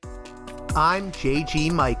I'm J.G.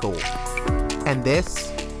 Michael, and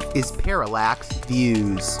this is Parallax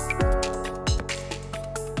Views.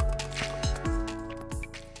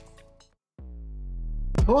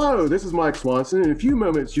 Hello, this is Mike Swanson. In a few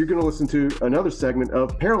moments, you're going to listen to another segment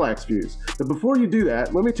of Parallax Views. But before you do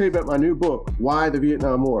that, let me tell you about my new book, Why the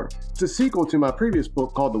Vietnam War. It's a sequel to my previous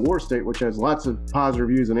book called The War State, which has lots of positive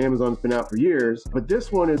reviews on Amazon. It's been out for years. But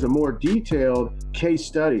this one is a more detailed case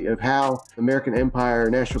study of how the American empire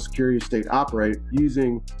and national security state operate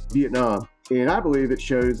using Vietnam. And I believe it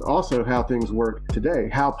shows also how things work today,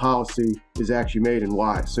 how policy is actually made and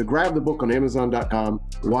why. So grab the book on Amazon.com,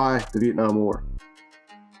 Why the Vietnam War.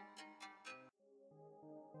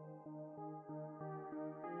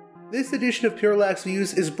 This edition of Parallax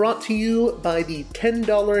Views is brought to you by the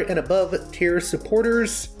 $10 and above tier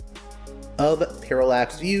supporters of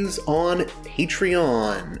Parallax Views on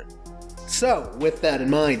Patreon. So, with that in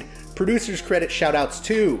mind, producers credit shoutouts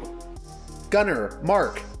to Gunnar,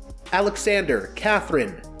 Mark, Alexander,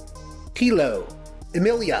 Catherine, Tilo,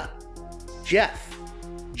 Emilia, Jeff,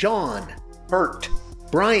 John, Bert,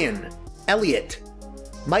 Brian, Elliot,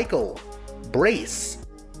 Michael, Brace,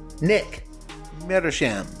 Nick,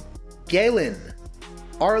 Mersham, Galen,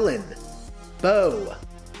 Arlen, Bo,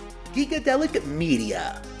 Gigadelic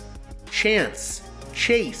Media, Chance,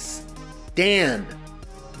 Chase, Dan,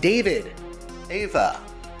 David, Ava,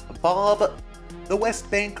 Bob, The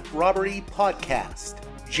West Bank Robbery Podcast,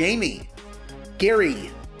 Jamie,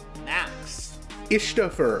 Gary, Max,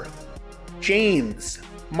 Ishtofer, James,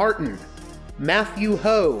 Martin, Matthew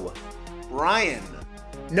Ho, Brian,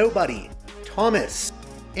 Nobody, Thomas,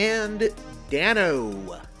 and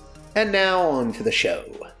Dano. And now on to the show.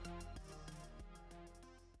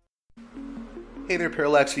 Hey there,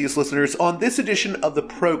 Parallax Views listeners. On this edition of the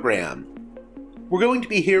program, we're going to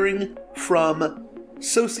be hearing from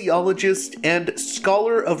sociologist and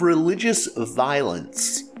scholar of religious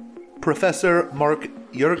violence, Professor Mark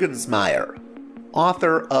Juergensmeyer,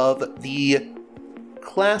 author of the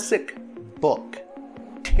classic book,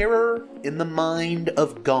 Terror in the Mind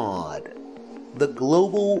of God: The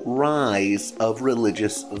Global Rise of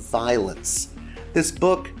Religious Violence. This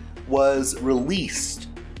book was released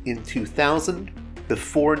in 2000,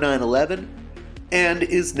 before 9/11, and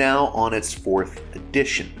is now on its fourth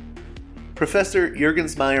edition. Professor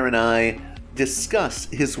Juergensmeyer and I discuss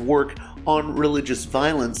his work on religious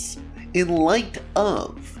violence in light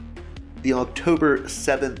of the October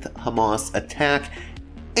 7th Hamas attack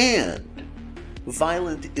and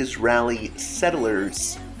violent Israeli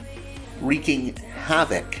settlers wreaking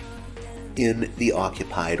havoc in the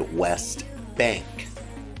occupied West Bank.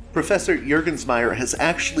 Professor Juergensmeyer has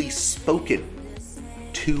actually spoken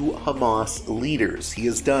to Hamas leaders. He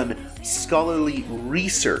has done scholarly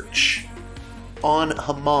research on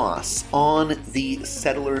Hamas, on the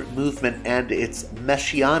settler movement and its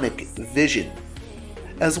Messianic vision,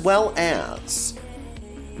 as well as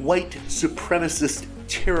white supremacist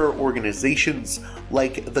terror organizations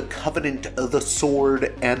like the Covenant of the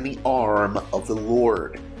Sword and the Arm of the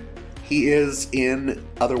Lord. He is, in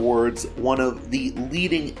other words, one of the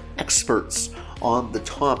leading experts on the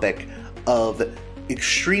topic of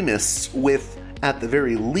extremists with, at the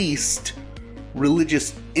very least,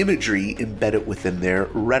 religious imagery embedded within their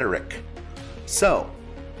rhetoric. So,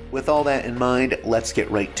 with all that in mind, let's get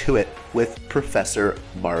right to it with Professor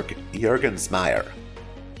Mark Juergensmeyer.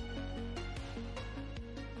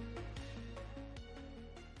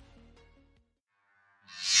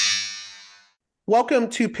 Welcome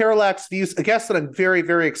to Parallax Views, a guest that I'm very,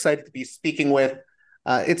 very excited to be speaking with.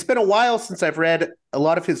 It's been a while since I've read a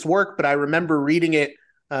lot of his work, but I remember reading it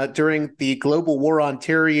during the global war on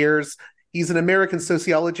terror years. He's an American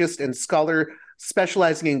sociologist and scholar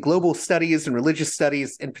specializing in global studies and religious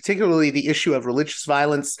studies, and particularly the issue of religious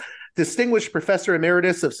violence. Distinguished Professor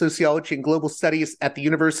Emeritus of Sociology and Global Studies at the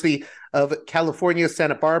University of California,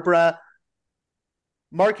 Santa Barbara.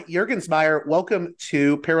 Mark Juergensmeyer, welcome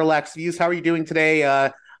to Parallax Views. How are you doing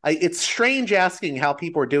today? It's strange asking how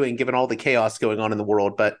people are doing given all the chaos going on in the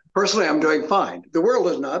world, but... Personally, I'm doing fine. The world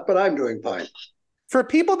is not, but I'm doing fine. For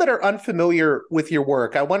people that are unfamiliar with your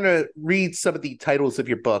work, I want to read some of the titles of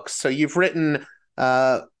your books. So you've written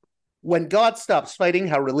When God Stops Fighting,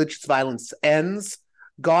 How Religious Violence Ends,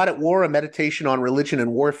 God at War, A Meditation on Religion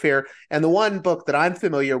and Warfare, and the one book that I'm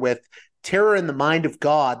familiar with, Terror in the Mind of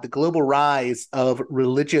God: The Global Rise of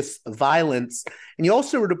Religious Violence. And you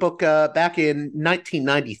also wrote a book back in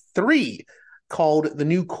 1993 called The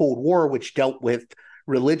New Cold War, which dealt with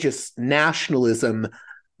religious nationalism.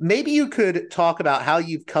 Maybe you could talk about how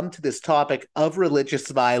you've come to this topic of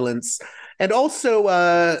religious violence, and also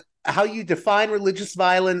how you define religious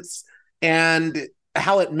violence, and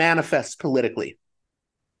how it manifests politically.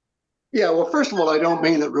 Yeah, well, first of all, I don't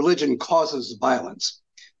mean that religion causes violence.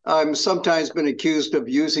 I'm sometimes been accused of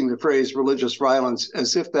using the phrase religious violence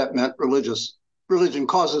as if that meant religion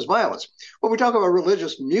causes violence. Well, we talk about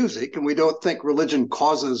religious music, and we don't think religion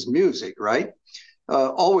causes music, right?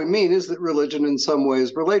 All we mean is that religion in some way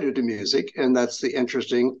is related to music, and that's the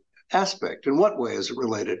interesting aspect. In what way is it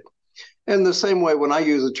related? In the same way, when I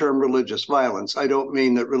use the term religious violence, I don't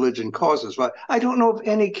mean that religion causes violence. I don't know of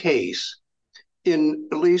any case, at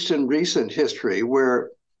least in recent history,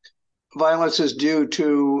 where violence is due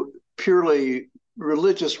to purely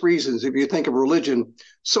religious reasons. If you think of religion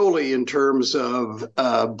solely in terms of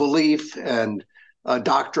belief and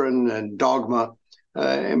doctrine and dogma,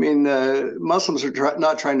 Muslims are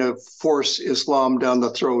not trying to force Islam down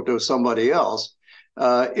the throat of somebody else.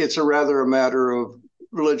 It's rather a matter of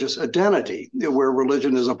religious identity, where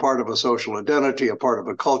religion is a part of a social identity, a part of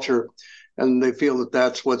a culture, and they feel that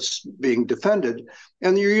that's what's being defended.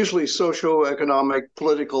 And they're usually socioeconomic,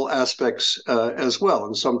 political aspects as well.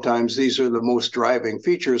 And sometimes these are the most driving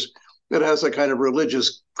features that has a kind of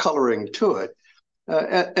religious coloring to it.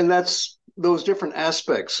 And that's those different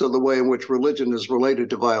aspects of the way in which religion is related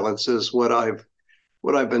to violence is what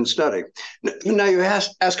I've been studying. Now you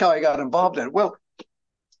ask how I got involved in it. Well,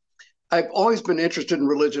 I've always been interested in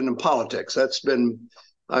religion and politics.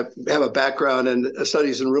 I have a background in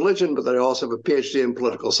studies in religion, but I also have a PhD in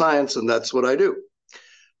political science, and that's what I do.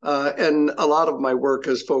 And a lot of my work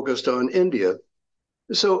has focused on India.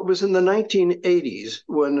 So it was in the 1980s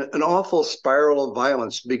when an awful spiral of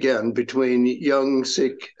violence began between young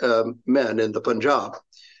Sikh men in the Punjab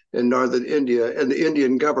in northern India and the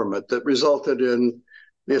Indian government that resulted in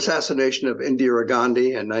the assassination of Indira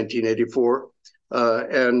Gandhi in 1984.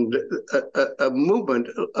 And a movement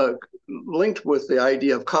linked with the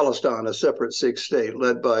idea of Khalistan, a separate Sikh state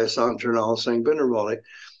led by Sant Jarnail Singh Bhindranwale,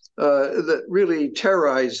 that really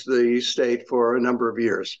terrorized the state for a number of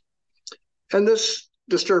years. And this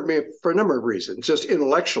disturbed me for a number of reasons. Just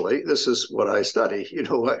intellectually, this is what I study.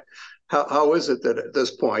 How is it that at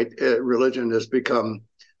this point religion has become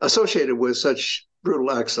associated with such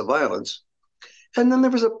brutal acts of violence? And then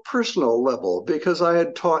there was a personal level, because I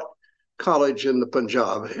had taught college in the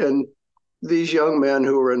Punjab, and these young men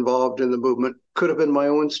who were involved in the movement could have been my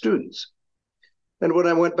own students. And when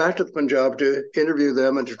I went back to the Punjab to interview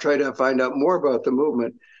them and to try to find out more about the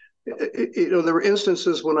movement, there were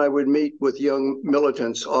instances when I would meet with young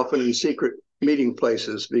militants, often in secret meeting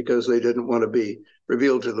places because they didn't want to be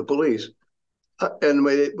revealed to the police. And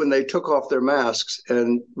when they took off their masks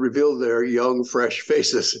and revealed their young, fresh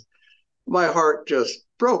faces, my heart just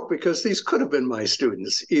broke, because these could have been my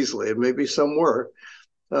students easily, and maybe some were.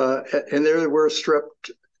 And there they were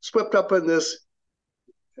swept up in this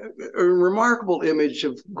remarkable image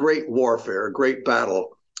of great warfare, great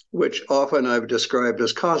battle, which often I've described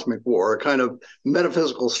as cosmic war, a kind of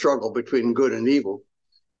metaphysical struggle between good and evil.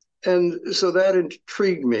 And so that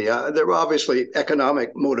intrigued me. There were obviously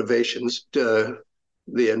economic motivations to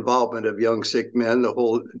the involvement of young Sikh men. The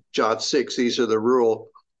whole Jat Sikhs, these are the rural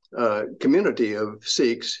community of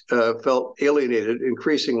Sikhs, felt alienated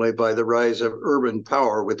increasingly by the rise of urban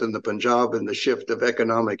power within the Punjab and the shift of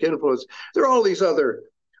economic influence. There are all these other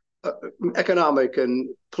economic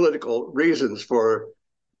and political reasons for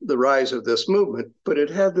the rise of this movement, but it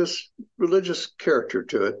had this religious character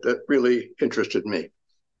to it that really interested me.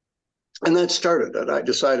 And that started it. I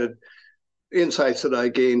decided insights that I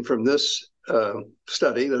gained from this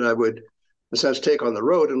study that I would, in a sense, take on the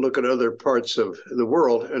road and look at other parts of the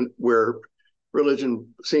world and where religion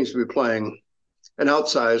seems to be playing an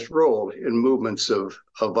outsized role in movements of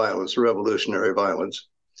violence, revolutionary violence.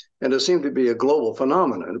 And it seemed to be a global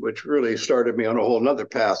phenomenon, which really started me on a whole nother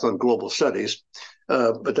path on global studies.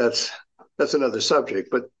 But that's another subject.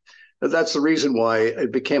 But that's the reason why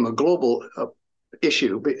it became a global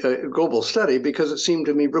issue, a global study, because it seemed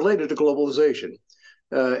to me related to globalization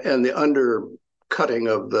and the undercutting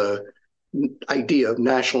of the idea of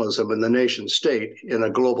nationalism and the nation state in a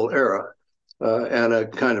global era, and a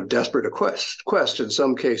kind of desperate quest in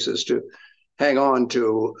some cases to hang on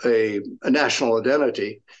to a national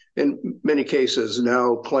identity, in many cases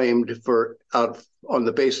now claimed on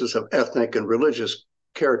the basis of ethnic and religious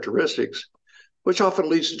characteristics, which often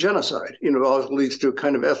leads to genocide. Often leads to a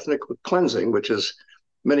kind of ethnic cleansing, which is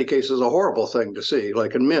in many cases a horrible thing to see,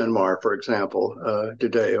 like in Myanmar, for example,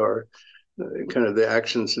 today, or kind of the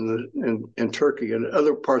actions in Turkey and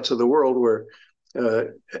other parts of the world where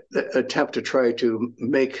attempt to try to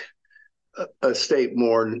make a state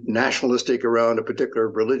more nationalistic around a particular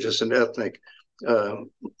religious and ethnic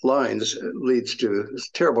lines leads to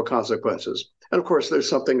terrible consequences. And of course, there's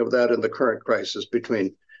something of that in the current crisis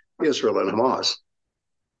between Israel and Hamas.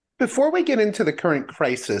 Before we get into the current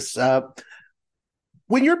crisis,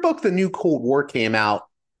 when your book, The New Cold War, came out,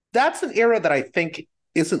 that's an era that I think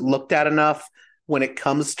isn't looked at enough when it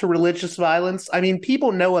comes to religious violence. I mean,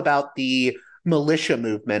 people know about the militia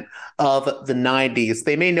movement of the 90s.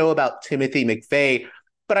 They may know about Timothy McVeigh,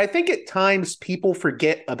 but I think at times people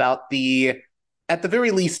forget about at the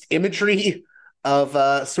very least, imagery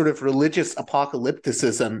of sort of religious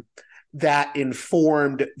apocalypticism that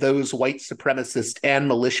informed those white supremacist and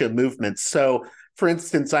militia movements. So, for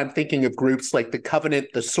instance, I'm thinking of groups like the Covenant,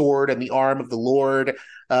 the Sword, and the Arm of the Lord,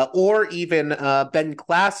 or even Ben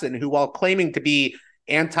Klassen, who, while claiming to be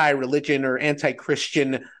anti-religion or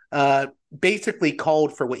anti-Christian, basically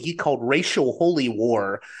called for what he called racial holy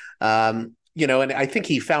war. And I think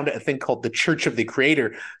he founded a thing called the Church of the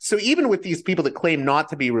Creator. So even with these people that claim not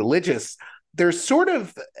to be religious, they're sort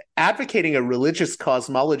of advocating a religious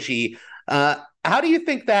cosmology. How do you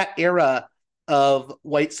think that era of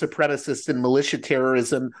white supremacist and militia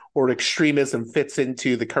terrorism or extremism fits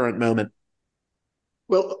into the current moment?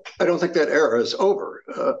 Well, I don't think that era is over,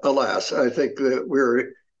 alas. I think that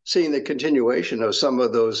we're seeing the continuation of some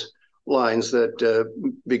of those lines that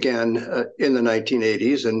began in the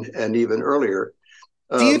 1980s and even earlier.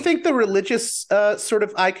 Do you think the religious sort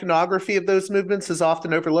of iconography of those movements is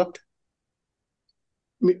often overlooked?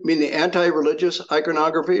 Mean the anti-religious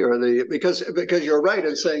iconography, or because you're right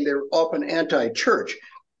in saying they're often anti-church.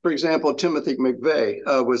 For example, Timothy McVeigh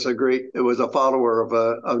was a follower of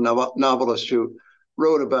a novelist who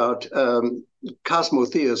wrote about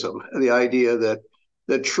cosmotheism, the idea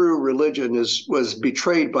that true religion was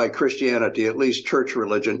betrayed by Christianity, at least church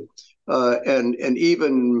religion, and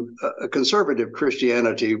even conservative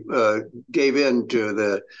Christianity gave in to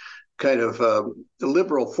the kind of the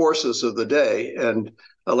liberal forces of the day and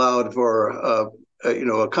allowed for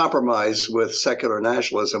a compromise with secular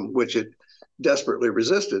nationalism, which it desperately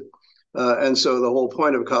resisted. And so the whole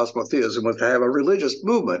point of cosmotheism was to have a religious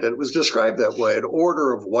movement. And it was described that way, an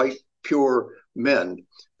order of white, pure men.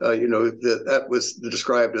 That was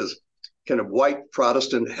described as kind of white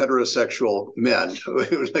Protestant heterosexual men.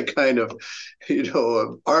 It was a kind of,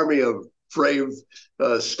 army of brave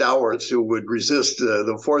stalwarts who would resist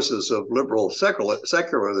the forces of liberal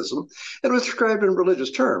secularism, and it was described in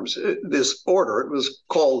religious terms. This order, it was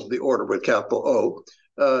called the Order with capital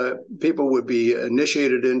O, people would be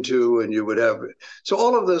initiated into, and you would have. So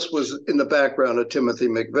all of this was in the background of Timothy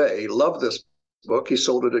McVeigh. He loved this book. He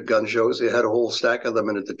sold it at gun shows. He had a whole stack of them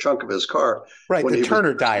in the trunk of his car. Right, the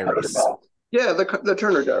Turner Diaries. Yeah, the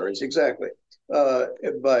Turner Diaries, exactly.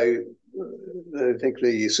 By I think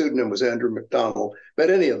the pseudonym was Andrew MacDonald. But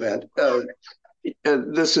in any event,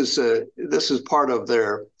 this is part of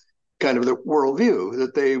their kind of the worldview,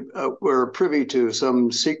 that they were privy to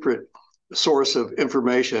some secret source of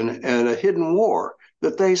information and a hidden war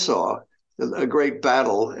that they saw, a great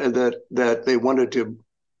battle, and that they wanted to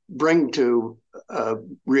bring to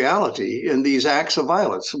reality in these acts of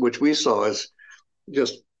violence, which we saw as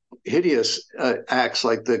just hideous acts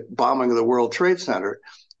like the bombing of the World Trade Center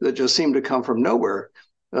that just seemed to come from nowhere.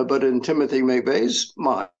 But in Timothy McVeigh's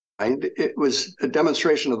mind, it was a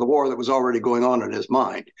demonstration of the war that was already going on in his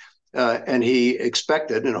mind. And he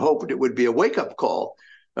expected and hoped it would be a wake-up call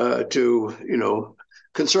to,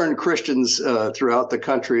 concerned Christians throughout the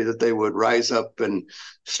country, that they would rise up and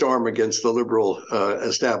storm against the liberal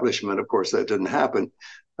establishment. Of course, that didn't happen.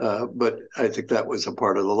 But I think that was a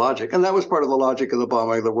part of the logic. And that was part of the logic of the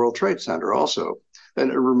bombing of the World Trade Center also.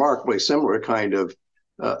 And a remarkably similar kind of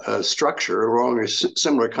structure, a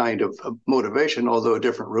similar kind of motivation, although a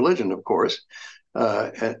different religion, of course.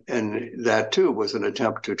 And that, too, was an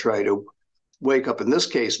attempt to try to wake up, in this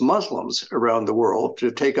case, Muslims around the world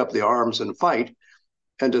to take up the arms and fight,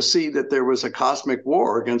 and to see that there was a cosmic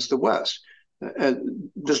war against the West.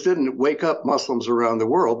 And this didn't wake up Muslims around the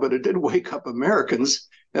world, but it did wake up Americans.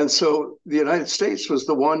 And so the United States was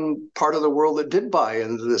the one part of the world that did buy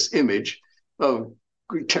into this image of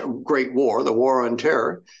great war, the war on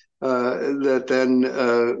terror, that then,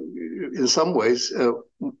 in some ways,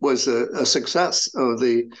 was a success of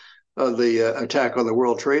the attack on the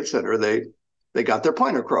World Trade Center. They got their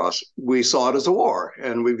point across. We saw it as a war,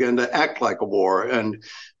 and we began to act like a war. And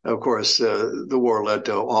of course, the war led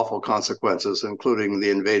to awful consequences, including the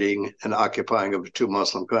invading and occupying of 2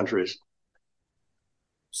 Muslim countries.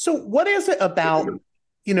 So what is it about,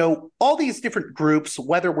 all these different groups,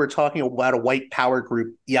 whether we're talking about a white power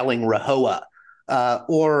group yelling Rahowa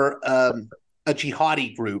or a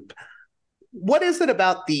jihadi group, what is it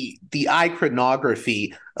about the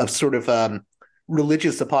iconography of sort of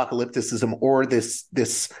religious apocalypticism, or this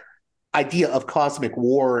idea of cosmic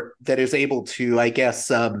war that is able to, I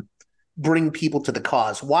guess, bring people to the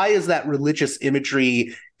cause? Why is that religious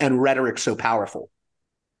imagery and rhetoric so powerful?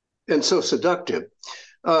 And so seductive.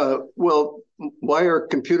 Well, why are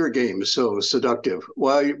computer games so seductive?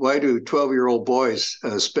 Why do 12-year-old boys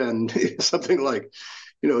spend something like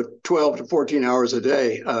 12 to 14 hours a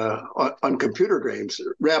day on computer games,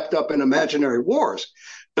 wrapped up in imaginary wars,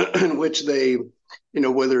 in which they,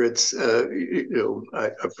 whether it's,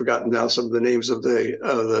 I've forgotten now some of the names of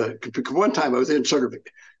the. One time I was in sort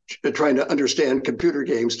of trying to understand computer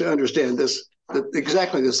games to understand this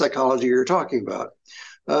exactly the psychology you're talking about,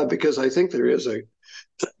 because I think there is a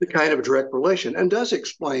kind of direct relation, and does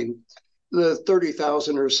explain the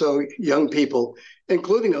 30,000 or so young people,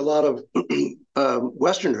 including a lot of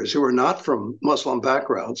Westerners who are not from Muslim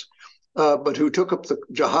backgrounds, but who took up the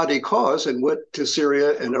jihadi cause and went to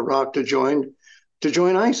Syria and Iraq to join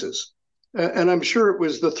ISIS. And I'm sure it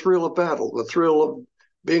was the thrill of battle, the thrill of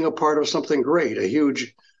being a part of something great,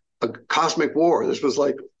 a cosmic war. This was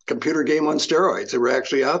like a computer game on steroids. They were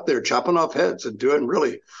actually out there chopping off heads and doing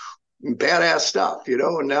really badass stuff,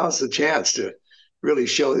 and now it's a chance to really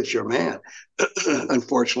show that you're a man.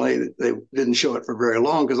 Unfortunately, they didn't show it for very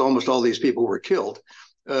long because almost all these people were killed.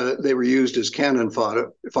 They were used as cannon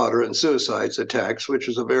fodder in suicides attacks, which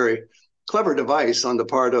was a very clever device on the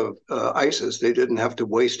part of ISIS. They didn't have to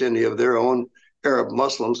waste any of their own Arab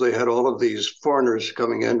Muslims. They had all of these foreigners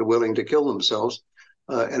coming in willing to kill themselves.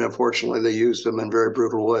 And unfortunately, they used them in very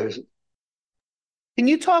brutal ways. Can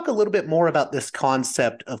you talk a little bit more about this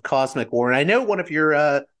concept of cosmic war? And I know one of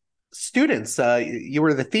your students, you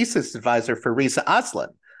were the thesis advisor for Riza Aslan,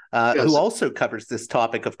 Yes. who also covers this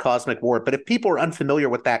topic of cosmic war. But if people are unfamiliar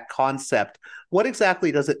with that concept, what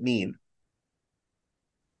exactly does it mean?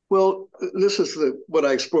 Well, this is what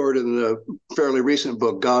I explored in the fairly recent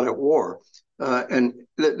book, God at War. And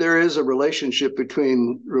there is a relationship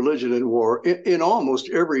between religion and war in almost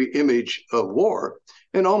every image of war,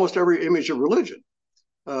 and almost every image of religion,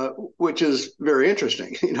 which is very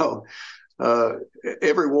interesting.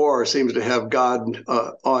 Every war seems to have God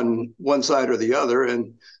on one side or the other,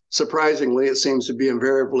 and surprisingly, it seems to be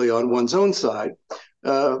invariably on one's own side.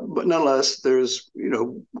 But nonetheless, there's,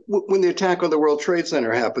 when the attack on the World Trade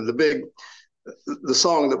Center happened, the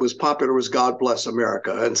song that was popular was "God Bless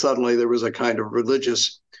America," and suddenly there was a kind of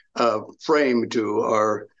religious frame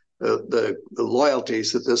to the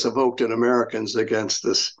loyalties that this evoked in Americans against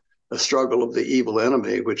this struggle of the evil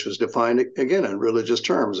enemy, which was defined again in religious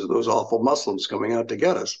terms of those awful Muslims coming out to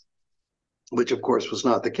get us, which of course was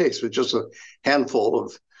not the case. It was just a handful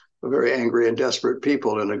of very angry and desperate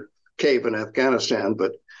people in a cave in Afghanistan,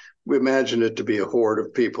 but we imagine it to be a horde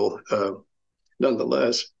of people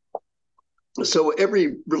nonetheless. So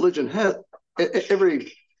every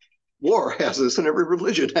war has this, and every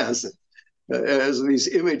religion has it, as these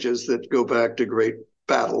images that go back to great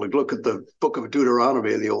battle. Look at the book of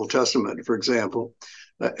Deuteronomy in the Old Testament, for example,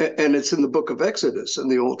 and it's in the book of Exodus in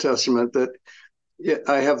the Old Testament that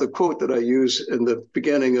I have the quote that I use in the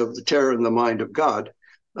beginning of The Terror in the Mind of God,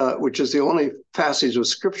 which is the only passage of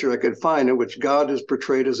scripture I could find in which God is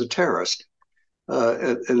portrayed as a terrorist.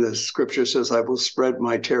 And the scripture says, "I will spread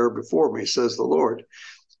my terror before me," says the Lord.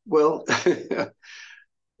 Well,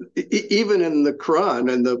 even in the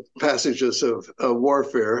Quran and the passages of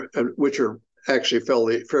warfare, which are actually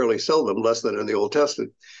fairly seldom, less than in the Old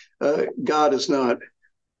Testament, God is not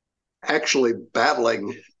actually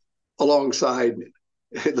battling alongside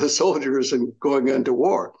the soldiers and going into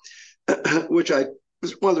war, which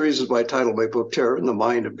was one of the reasons why I titled my book "Terror in the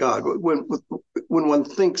Mind of God." When one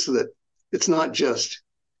thinks that it's not just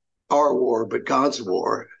our war, but God's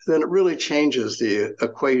war, then it really changes the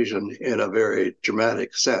equation in a very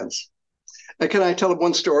dramatic sense. And can I tell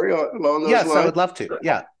one story along those lines? Yes, I would love to.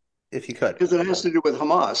 Yeah, if you could. Because it has to do with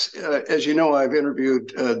Hamas. As you know, I've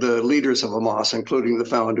interviewed the leaders of Hamas, including the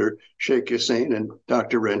founder, Sheikh Hussein, and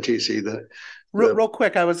Dr. Rantisi. Real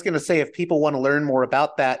quick, I was going to say, if people want to learn more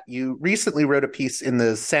about that, you recently wrote a piece in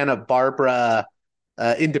the Santa Barbara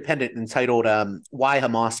Independent entitled "Why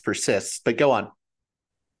Hamas Persists." But go on.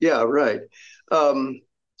 Yeah, right. And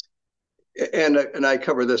I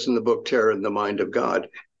cover this in the book "Terror in the Mind of God."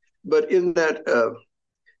 But in that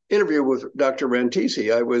interview with Dr.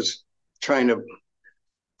 Rantisi, I was trying to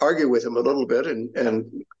argue with him a little bit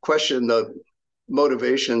and question the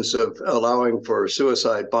motivations of allowing for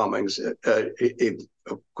suicide bombings.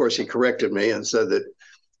 Of course, he corrected me and said that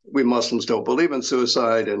we Muslims don't believe in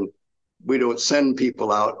suicide, and we don't send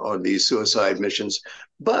people out on these suicide missions,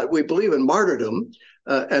 but we believe in martyrdom,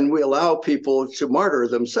 and we allow people to martyr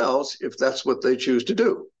themselves if that's what they choose to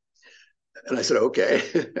do. And I said, okay.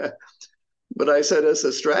 But I said, as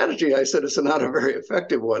a strategy, I said, it's not a very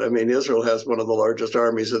effective one. I mean, Israel has one of the largest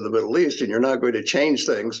armies in the Middle East, and you're not going to change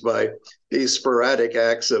things by these sporadic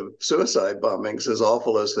acts of suicide bombings, as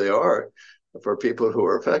awful as they are for people who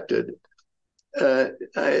are affected.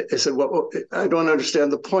 I said, well, I don't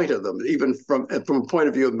understand the point of them, even from a point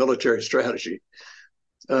of view of military strategy.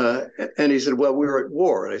 And he said, well, we were at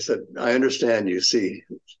war. And I said, I understand you see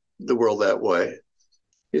the world that way.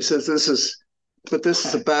 He says, this is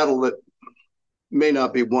a battle that may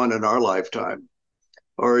not be won in our lifetime,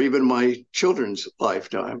 or even my children's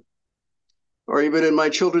lifetime, or even in my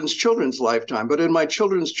children's children's lifetime. But in my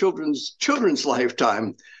children's children's children's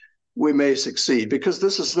lifetime, we may succeed, because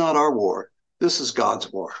this is not our war. This is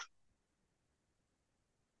God's war.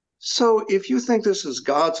 So if you think this is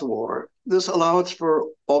God's war, this allows for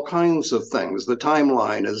all kinds of things. The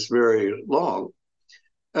timeline is very long,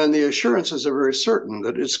 and the assurances are very certain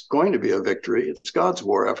that it's going to be a victory. It's God's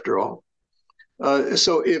war, after all.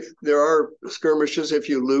 So if there are skirmishes, if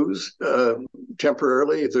you lose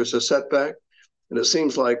temporarily, if there's a setback, and it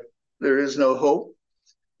seems like there is no hope,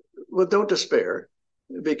 well, don't despair,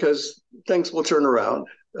 because things will turn around,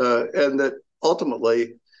 and that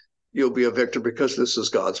ultimately you'll be a victor, because this is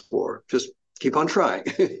God's war. Just keep on trying.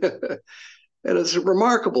 And it's a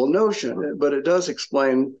remarkable notion, but it does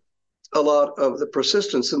explain a lot of the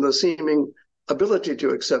persistence and the seeming ability to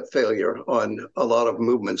accept failure on a lot of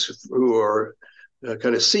movements who are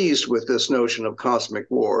kind of seized with this notion of cosmic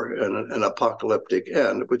war and an apocalyptic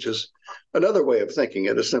end, which is another way of thinking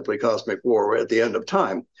it, is simply cosmic war at the end of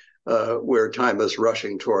time, where time is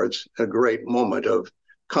rushing towards a great moment of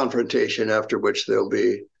confrontation, after which there'll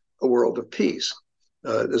be a world of peace.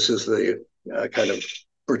 This is the kind of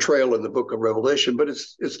portrayal in the book of Revelation, but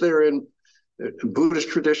it's there in Buddhist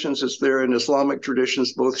traditions, it's there in Islamic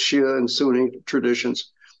traditions, both Shia and Sunni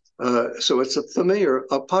traditions. So it's a familiar,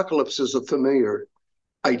 apocalypse is a familiar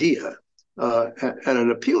idea, and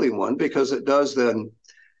an appealing one, because it does then,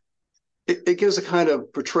 it gives a kind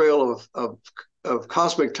of portrayal of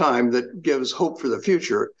cosmic time that gives hope for the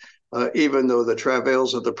future, even though the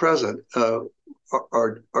travails of the present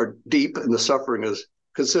are deep, and the suffering is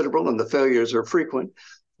considerable, and the failures are frequent.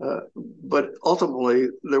 But ultimately,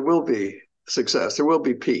 there will be success, there will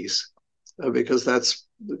be peace, because that's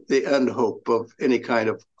the end hope of any kind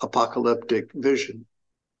of apocalyptic vision.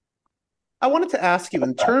 I wanted to ask you,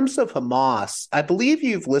 in terms of Hamas, I believe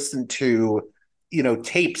you've listened to,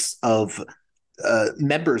 tapes of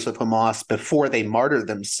members of Hamas before they martyr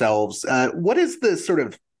themselves. What is the sort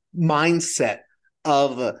of mindset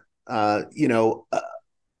of,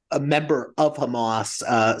 a member of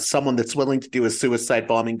Hamas, someone that's willing to do a suicide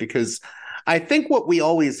bombing? Because I think what we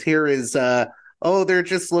always hear is, they're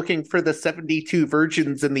just looking for the 72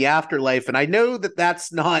 virgins in the afterlife. And I know that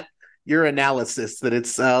that's not your analysis, that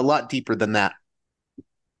it's a lot deeper than that.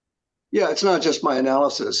 Yeah, it's not just my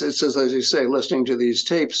analysis. It's, as you say, listening to these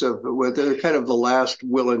tapes of what they're kind of the last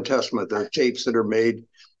will and testament. They're tapes that are made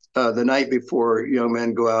the night before young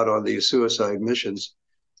men go out on these suicide missions.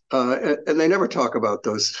 And they never talk about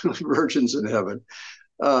those virgins in heaven,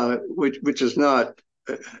 which is not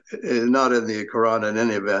in the Quran in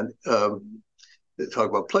any event. They talk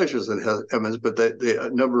about pleasures in heavens, but the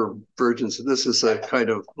number of virgins, this is a kind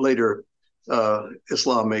of later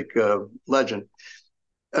Islamic legend.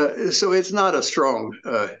 So it's not a strong,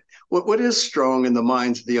 what is strong in the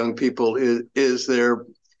minds of the young people is their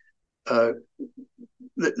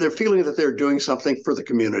feeling that they're doing something for the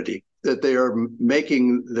community, that they are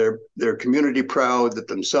making their community proud, that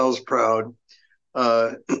themselves proud.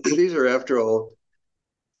 These are, after all,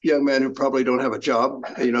 young men who probably don't have a job.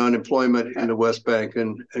 Unemployment in the West Bank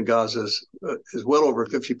and Gaza is well over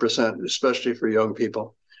 50%, especially for young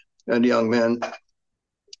people and young men.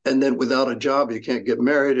 And then without a job, you can't get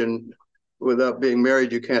married, and without being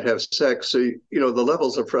married, you can't have sex. So, the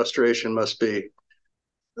levels of frustration must be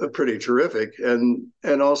pretty terrific. And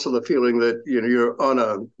also the feeling that, you're on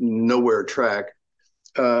a nowhere track,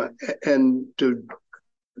 and to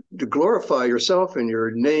glorify yourself and your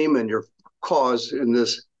name and your cause in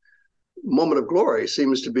this moment of glory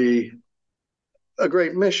seems to be a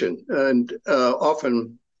great mission. And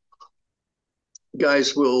often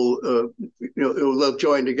guys will, they'll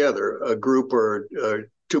join together, a group or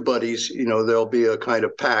two buddies, there'll be a kind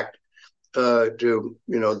of pact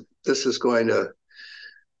this is going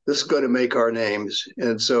to make our names.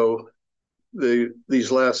 And so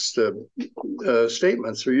these last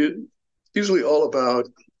statements are usually all about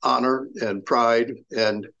honor and pride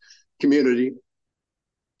and community,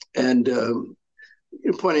 and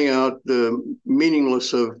pointing out the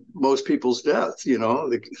meaningless of most people's death. They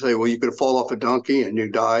say, well, you could fall off a donkey and you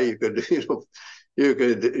die. You could, you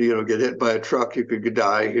could, get hit by a truck, you could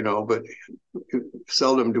die, but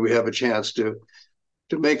seldom do we have a chance to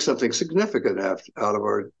make something significant out of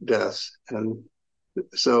our deaths. And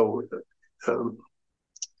so,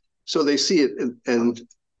 so they see it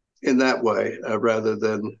in that way, rather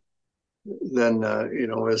than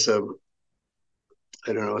as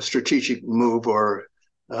a strategic move or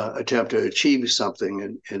attempt to achieve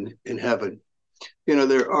something in heaven.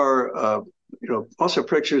 There are also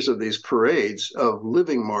pictures of these parades of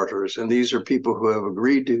living martyrs, and these are people who have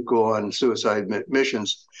agreed to go on suicide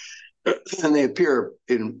missions, and they appear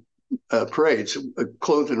in parades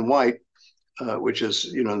clothed in white, which is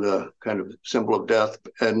the kind of symbol of death,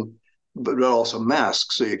 but also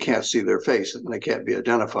masked, so you can't see their face and they can't be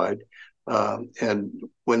identified. And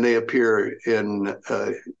when they appear in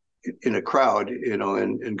a crowd,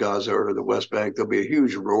 in Gaza or the West Bank, there'll be a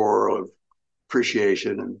huge roar of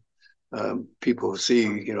appreciation, and people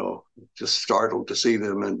see, just startled to see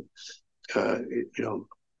them, and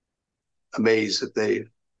amazed that they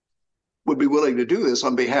would be willing to do this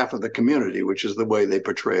on behalf of the community, which is the way they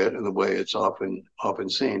portray it and the way it's often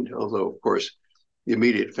seen. Although, of course, the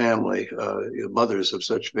immediate family, mothers of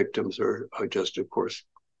such victims are just, of course,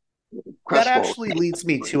 that actually leads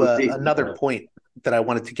me to another point that I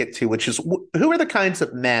wanted to get to, which is who are the kinds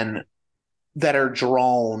of men that are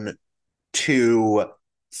drawn to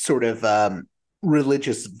sort of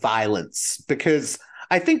religious violence? Because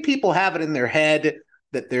I think people have it in their head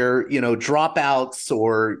that they're, dropouts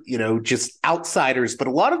or, just outsiders. But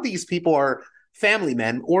a lot of these people are family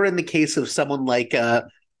men, or in the case of someone like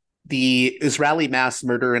the Israeli mass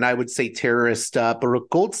murderer, and I would say terrorist, Baruch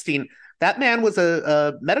Goldstein, that man was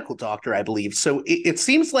a medical doctor, I believe. So it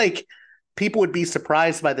seems like people would be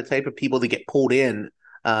surprised by the type of people that get pulled in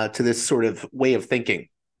to this sort of way of thinking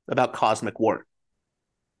about cosmic war.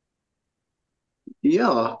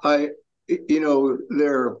 Yeah,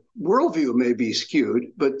 their worldview may be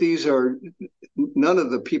skewed, but these are none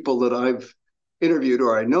of the people that I've interviewed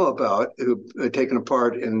or I know about who have taken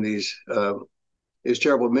part in these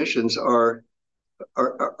terrible missions are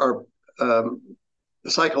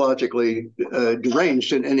psychologically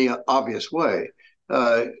deranged in any obvious way.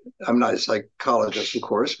 I'm not a psychologist, of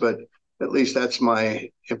course, but at least that's my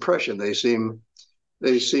impression. They seem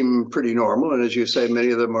pretty normal, and as you say,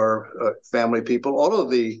 many of them are family people. All of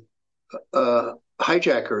the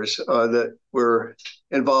hijackers that were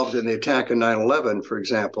involved in the attack on 9/11, for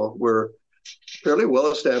example, were fairly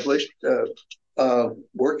well-established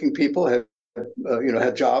working people,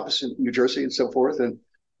 had jobs in New Jersey and so forth, and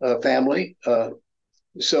family.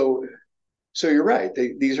 So you're right.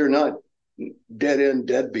 These are not dead-end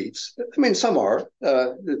deadbeats. I mean, some are.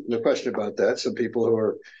 No question about that. Some people who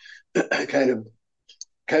are kind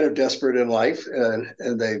of desperate in life,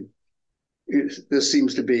 and this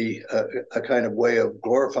seems to be a kind of way of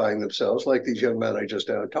glorifying themselves, like these young men I just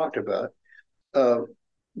talked about.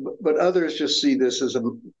 But others just see this as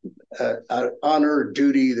an honor,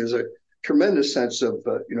 duty. There's a tremendous sense of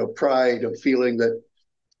pride, of feeling that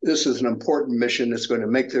this is an important mission that's going to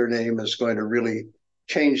make their name, is going to really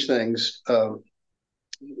change things.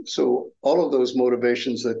 So all of those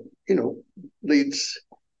motivations that leads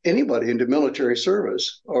anybody into military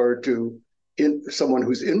service, or to someone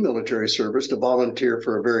who's in military service to volunteer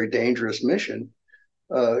for a very dangerous mission,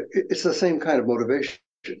 it's the same kind of motivation.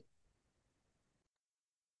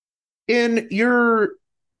 In your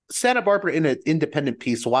Santa Barbara Independent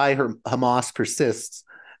piece, Why Hamas Persists,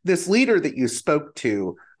 this leader that you spoke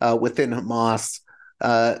to within Hamas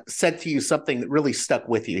said to you something that really stuck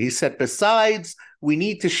with you. He said, besides, we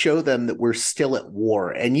need to show them that we're still at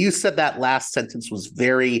war. And you said that last sentence was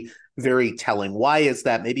very, very telling. Why is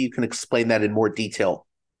that? Maybe you can explain that in more detail.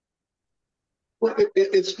 Well,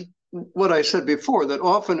 it's what I said before, that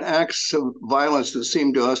often acts of violence that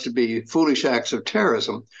seem to us to be foolish acts of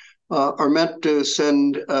terrorism are meant to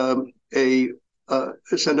send a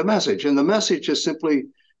message. And the message is simply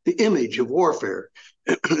the image of warfare,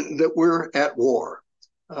 that we're at war.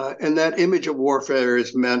 And that image of warfare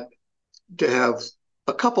is meant to have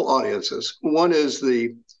a couple audiences. One is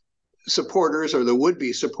the supporters or the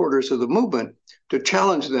would-be supporters of the movement, to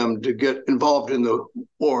challenge them to get involved in the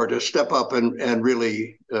war, to step up and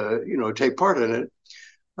really, take part in it.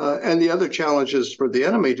 And the other challenge is for the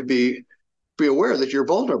enemy to be aware that you're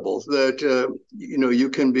vulnerable, that you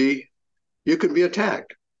can be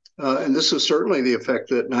attacked. And this is certainly the effect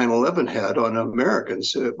that 9/11 had on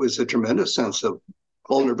Americans. It was a tremendous sense of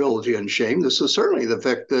vulnerability and shame. This is certainly the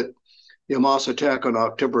effect that the Hamas attack on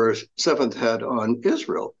October 7th had on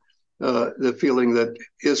Israel. The feeling that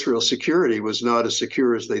Israel's security was not as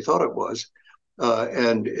secure as they thought it was.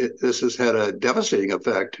 And this has had a devastating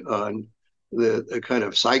effect on the kind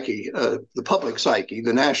of psyche, the public psyche,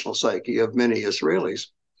 the national psyche of many Israelis.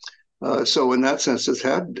 So in that sense, it's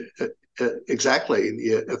had exactly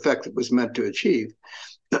the effect it was meant to achieve.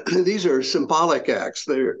 These are symbolic acts.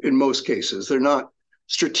 They're, in most cases, they're not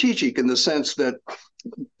strategic in the sense that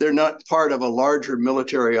they're not part of a larger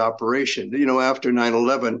military operation. After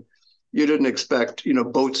 9/11, you didn't expect,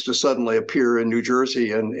 boats to suddenly appear in New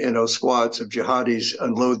Jersey and, squads of jihadis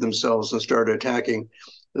unload themselves and start attacking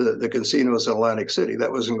the casinos in Atlantic City.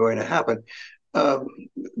 That wasn't going to happen.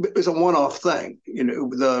 It was a one-off thing.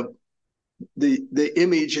 The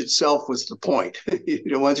image itself was the point.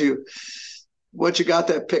 Once you got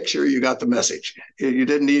that picture, you got the message. You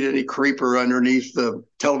didn't need any creeper underneath the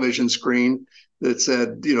television screen that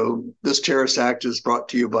said, this terrorist act is brought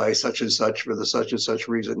to you by such and such for the such and such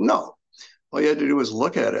reason. No, all you had to do was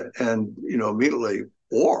look at it, and immediately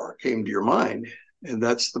war came to your mind, and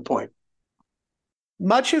that's the point.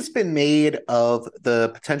 Much has been made of the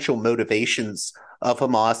potential motivations of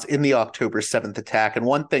Hamas in the October 7th attack. And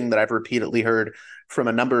one thing that I've repeatedly heard from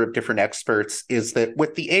a number of different experts is that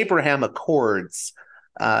with the Abraham Accords,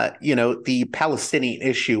 the Palestinian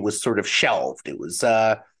issue was sort of shelved. It was,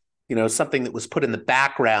 something that was put in the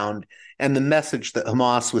background. And the message that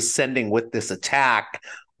Hamas was sending with this attack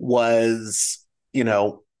was,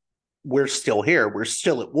 we're still here. We're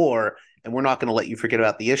still at war. And we're not going to let you forget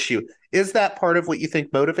about the issue. Is that part of what you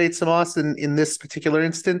think motivates Hamas in this particular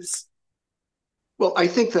instance? Well, I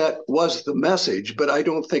think that was the message, but I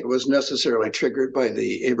don't think it was necessarily triggered by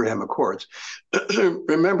the Abraham Accords.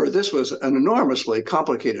 Remember, this was an enormously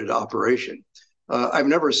complicated operation. I've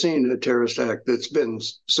never seen a terrorist act that's been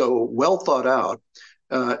so well thought out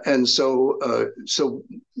and so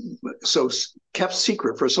kept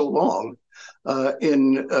secret for so long.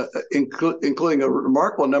 Including a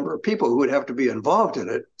remarkable number of people who would have to be involved in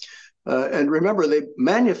it. And remember, they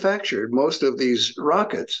manufactured most of these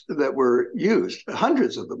rockets that were used,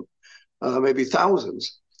 hundreds of them, maybe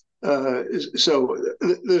thousands. So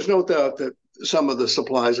there's no doubt that some of the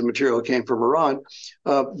supplies and material came from Iran,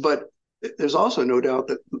 but there's also no doubt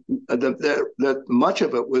that much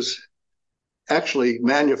of it was actually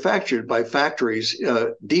manufactured by factories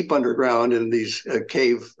deep underground in these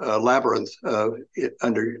cave labyrinths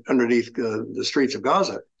underneath the streets of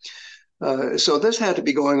Gaza. So this had to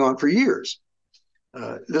be going on for years.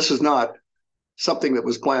 This is not something that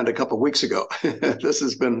was planned a couple of weeks ago. This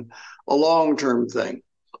has been a long-term thing.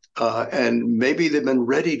 And maybe they've been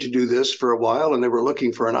ready to do this for a while, and they were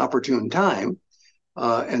looking for an opportune time.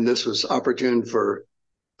 And this was opportune for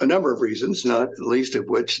a number of reasons, not least of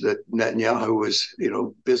which that Netanyahu was,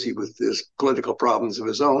 busy with his political problems of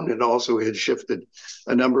his own, and also he had shifted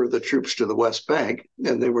a number of the troops to the West Bank,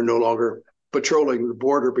 and they were no longer patrolling the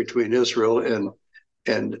border between Israel and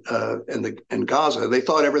Gaza. They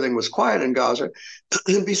thought everything was quiet in Gaza,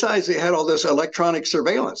 and besides, they had all this electronic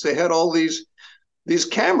surveillance. They had all these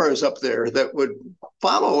cameras up there that would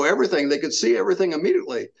follow everything. They could see everything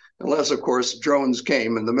immediately, unless, of course, drones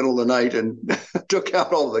came in the middle of the night and took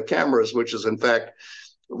out all the cameras, which is, in fact,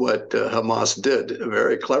 what Hamas did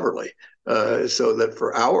very cleverly, so that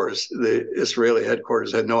for hours, the Israeli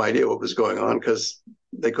headquarters had no idea what was going on because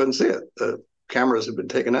they couldn't see it. The cameras had been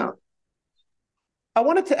taken out. I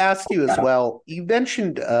wanted to ask you as well, you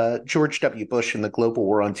mentioned George W. Bush and the global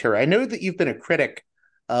war on terror. I know that you've been a critic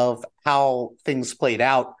of how things played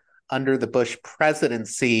out under the Bush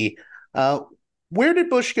presidency. Where did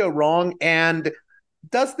Bush go wrong? And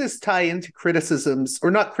does this tie into criticisms, or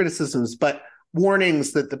not criticisms, but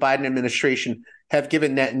warnings that the Biden administration have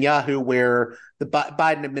given Netanyahu, where the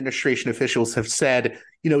Biden administration officials have said,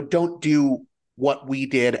 don't do what we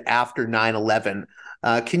did after 9/11.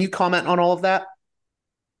 Can you comment on all of that?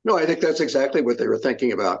 No, I think that's exactly what they were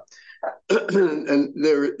thinking about. And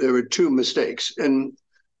there were two mistakes. And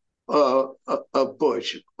of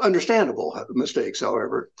Bush, understandable mistakes,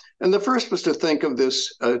 however. And the first was to think of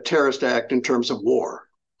this terrorist act in terms of war.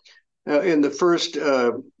 In the first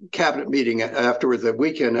cabinet meeting after the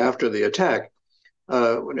weekend after the attack,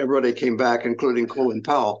 when everybody came back, including Colin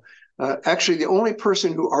Powell, actually the only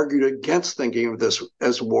person who argued against thinking of this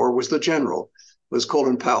as war was the general, was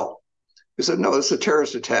Colin Powell. He said, no, it's a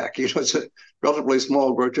terrorist attack. It's a relatively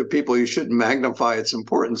small group of people. You shouldn't magnify its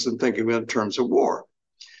importance and think of it in terms of war.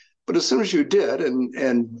 But as soon as you did,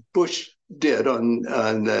 and Bush did on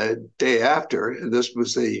the day after, this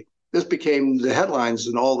became the headlines,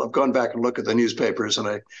 and all. I've gone back and looked at the newspapers, and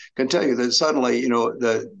I can tell you that suddenly,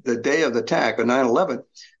 the day of the attack on 9/11,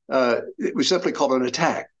 it was simply called an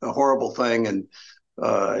attack, a horrible thing. And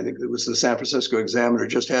I think it was the San Francisco Examiner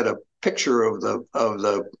just had a picture of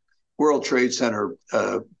the World Trade Center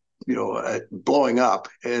blowing up,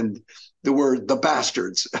 and the word "the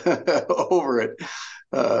bastards" over it,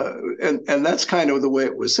 and that's kind of the way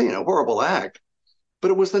it was seen, a horrible act.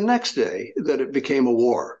 But it was the next day that it became a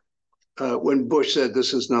war. When Bush said,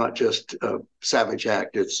 "This is not just a savage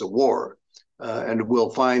act; it's a war." And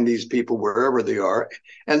we'll find these people wherever they are.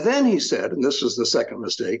 And then he said, and this was the second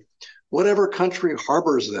mistake, whatever country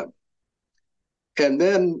harbors them. And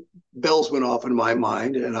then bells went off in my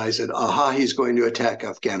mind, and I said, aha, he's going to attack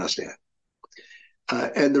Afghanistan.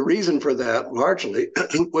 And the reason for that largely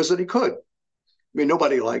was that he could. I mean,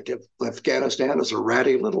 nobody liked Afghanistan as a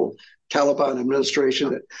ratty little Taliban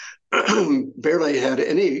administration that barely had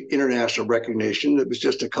any international recognition. It was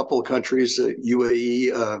just a couple of countries,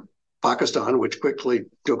 UAE, Pakistan, which quickly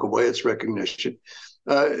took away its recognition.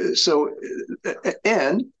 And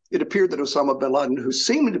it appeared that Osama bin Laden, who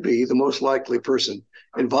seemed to be the most likely person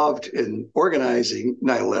involved in organizing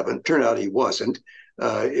 9/11, turned out he wasn't.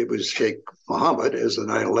 It was Sheikh Mohammed, as the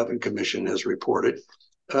 9/11 Commission has reported.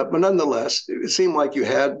 But nonetheless, it seemed like you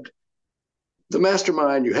had the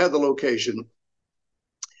mastermind, you had the location,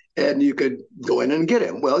 and you could go in and get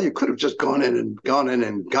him. Well, you could have just gone in and got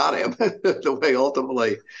him the way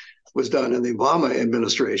ultimately was done in the Obama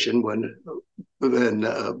administration when bin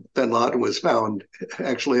Laden was found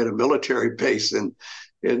actually at a military base in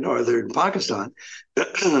northern Pakistan.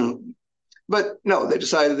 But no, they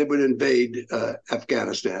decided they would invade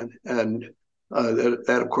Afghanistan. And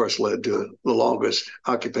that, of course, led to the longest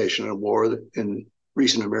occupation and war in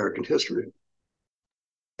recent American history.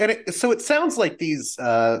 And so it sounds like these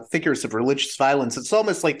figures of religious violence, it's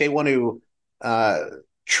almost like they want to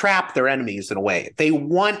trap their enemies in a way. They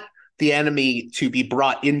want the enemy to be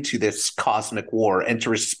brought into this cosmic war and to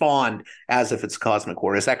respond as if it's a cosmic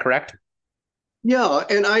war. Is that correct? Yeah,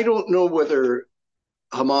 and I don't know whether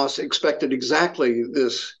Hamas expected exactly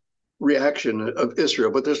this reaction of Israel,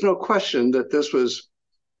 but there's no question that this was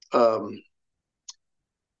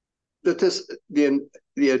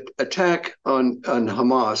the attack on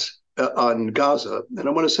Hamas on Gaza, and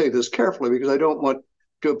I want to say this carefully because I don't want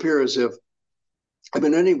to appear as if I'm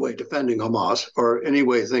in any way defending Hamas or any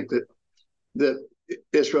way think that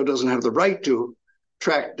Israel doesn't have the right to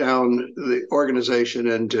track down the organization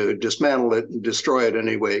and to dismantle it and destroy it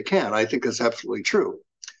any way it can. I think that's absolutely true.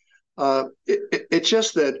 It's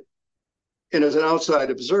just that, and as an outside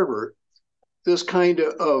observer, this kind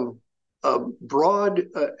of broad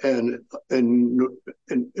and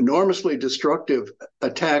enormously destructive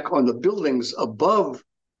attack on the buildings above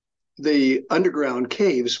the underground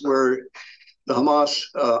caves where the Hamas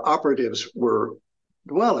operatives were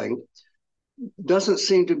dwelling doesn't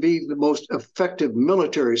seem to be the most effective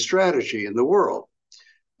military strategy in the world.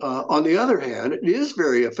 On the other hand, it is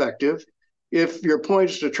very effective if your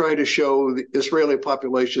point is to try to show the Israeli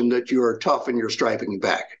population that you are tough and you're striking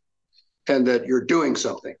back and that you're doing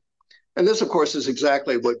something. And this, of course, is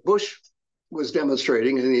exactly what Bush was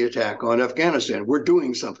demonstrating in the attack on Afghanistan. We're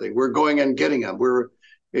doing something. We're going and getting them. We're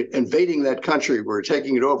invading that country. We're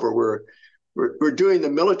taking it over. We're doing the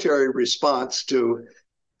military response to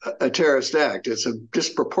a terrorist act. It's a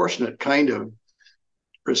disproportionate kind of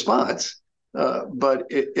response, but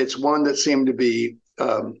it's one that seemed to be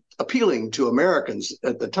appealing to Americans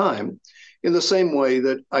at the time in the same way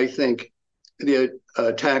that I think the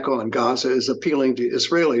attack on Gaza is appealing to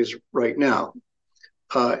Israelis right now.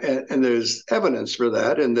 And there's evidence for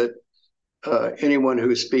that, and that anyone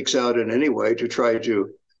who speaks out in any way to try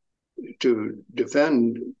to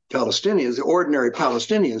defend Palestinians, the ordinary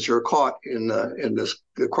Palestinians who are caught in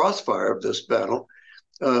the crossfire of this battle,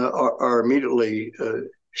 are immediately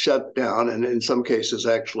shut down and in some cases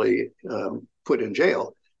actually put in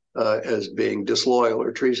jail as being disloyal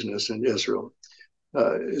or treasonous in Israel.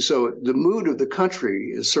 So the mood of the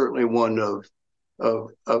country is certainly one of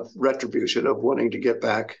retribution, of wanting to get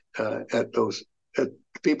back at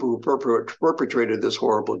people who perpetrated this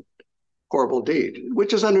horrible deed,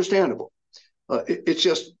 which is understandable. It's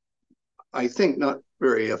just, I think, not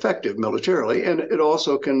very effective militarily, and it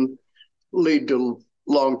also can lead to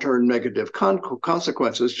long-term negative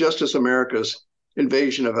consequences, just as America's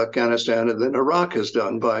invasion of Afghanistan and then Iraq has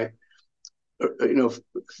done by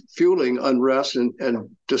fueling unrest and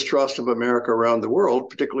distrust of America around the world,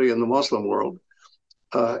 particularly in the Muslim world.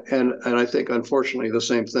 And I think, unfortunately, the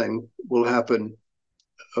same thing will happen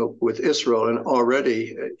with Israel. And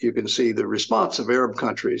already you can see the response of Arab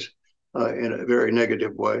countries in a very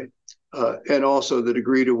negative way. And also the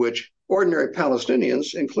degree to which ordinary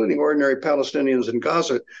Palestinians, including ordinary Palestinians in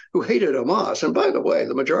Gaza, who hated Hamas, and by the way,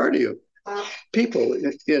 the majority of people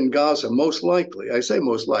in Gaza, most likely, I say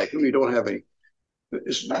most likely, we don't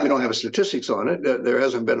have statistics on it. There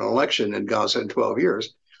hasn't been an election in Gaza in 12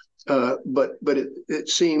 years. But it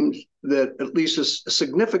seems that at least a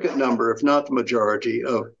significant number, if not the majority,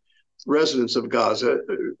 of residents of Gaza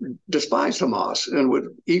despise Hamas and would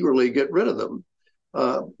eagerly get rid of them.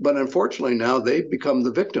 But unfortunately, now they've become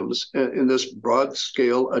the victims in this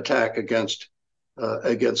broad-scale attack against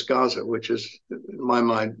Gaza, which is, in my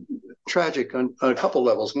mind, tragic on a couple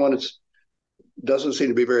levels. One, it doesn't seem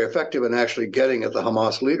to be very effective in actually getting at the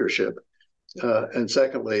Hamas leadership. And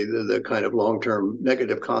secondly, the kind of long-term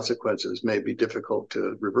negative consequences may be difficult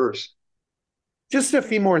to reverse. Just a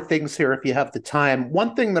few more things here, if you have the time.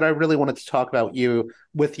 One thing that I really wanted to talk about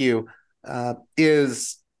with you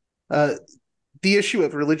is the issue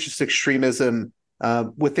of religious extremism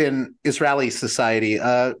within Israeli society.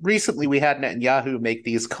 Recently, we had Netanyahu make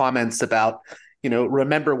these comments about,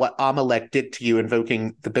 remember what Amalek did to you,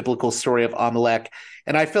 invoking the biblical story of Amalek.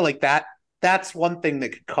 And I feel like that's one thing that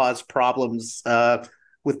could cause problems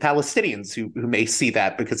with Palestinians who may see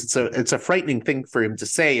that, because it's a frightening thing for him to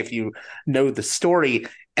say if you know the story.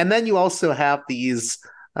 And then you also have these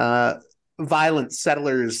violent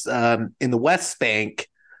settlers in the West Bank.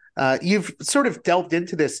 You've sort of delved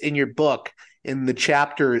into this in your book in the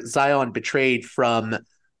chapter Zion Betrayed from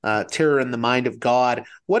Terror in the Mind of God.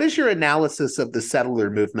 What is your analysis of the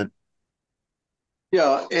settler movement?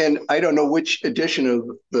 Yeah, and I don't know which edition of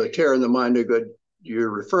the Terror in the Mind of God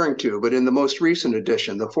you're referring to, but in the most recent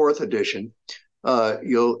edition, the fourth edition,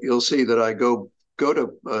 you'll see that I go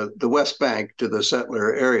to the West Bank, to the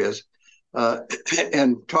settler areas,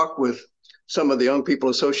 and talk with some of the young people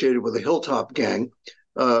associated with the Hilltop Gang,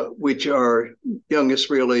 which are young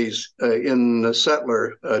Israelis in the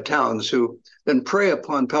settler towns who then prey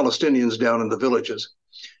upon Palestinians down in the villages.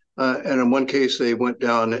 And in one case, they went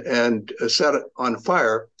down and set on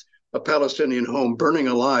fire a Palestinian home, burning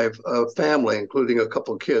alive a family, including a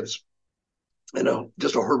couple of kids, in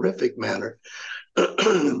just a horrific manner.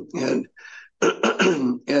 and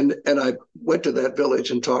I went to that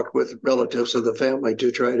village and talked with relatives of the family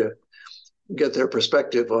to try to get their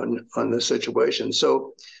perspective on the situation.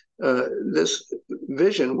 So this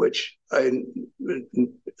vision, which I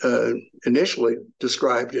initially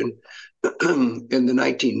described in the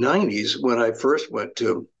 1990s, when I first went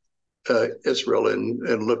to Israel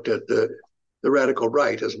and looked at the radical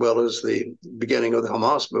right as well as the beginning of the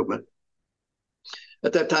Hamas movement.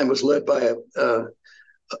 At that time, was led by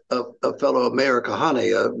a fellow, Meir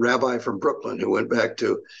Kahane, a rabbi from Brooklyn, who went back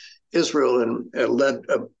to Israel and led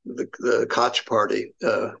the Koch Party,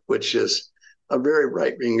 which is a very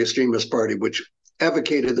right-wing extremist party, which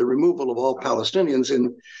advocated the removal of all Palestinians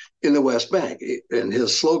in the West Bank. And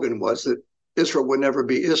his slogan was that Israel would never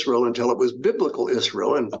be Israel until it was biblical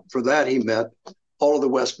Israel. And for that, he meant all of the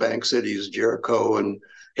West Bank cities, Jericho and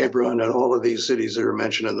Hebron, and all of these cities that are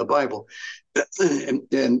mentioned in the Bible.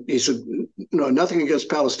 And he said, nothing against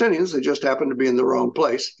Palestinians. They just happen to be in the wrong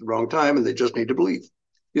place, the wrong time, and they just need to believe.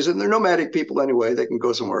 He said, they're nomadic people anyway. They can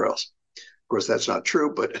go somewhere else. Of course, that's not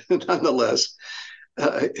true, but nonetheless,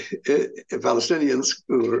 Palestinians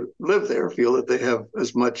who live there feel that they have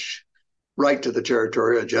as much right to the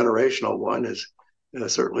territory, a generational one, as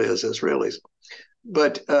certainly as Israelis.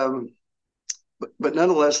 But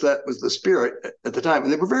nonetheless, that was the spirit at the time,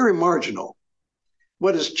 and they were very marginal.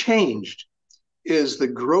 What has changed is the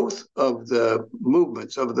growth of the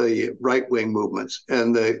movements, of the right-wing movements,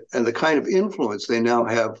 and the kind of influence they now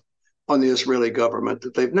have on the Israeli government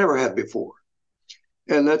that they've never had before.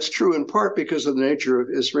 And that's true in part because of the nature of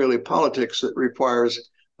Israeli politics that requires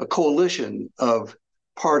a coalition of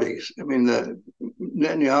parties. I mean,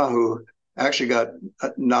 Netanyahu actually got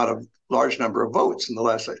not a large number of votes in the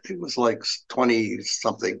last, I think it was like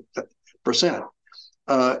 20-something%.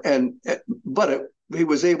 But he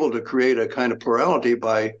was able to create a kind of plurality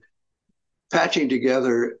by patching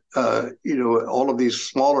together, all of these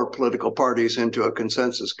smaller political parties into a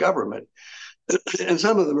consensus government. And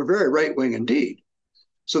some of them are very right-wing indeed.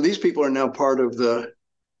 So these people are now part of the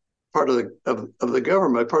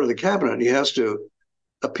government, part of the cabinet. He has to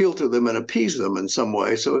appeal to them and appease them in some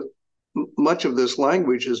way. So much of this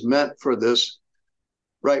language is meant for this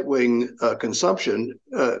right-wing consumption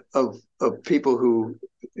of people who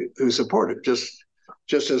support it, just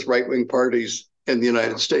as right-wing parties in the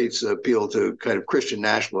United States appeal to kind of Christian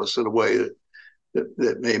nationalists in a way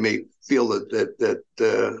that may feel that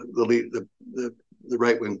the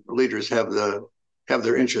right-wing leaders have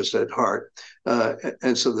their interests at heart.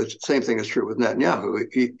 And so the same thing is true with Netanyahu.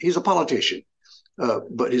 He's a politician,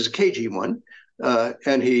 but he's a cagey one,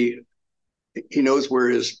 and he knows where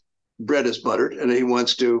his bread is buttered, and he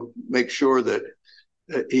wants to make sure that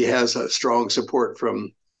he has a strong support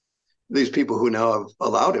from these people who now have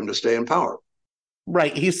allowed him to stay in power.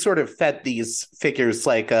 Right. He's sort of fed these figures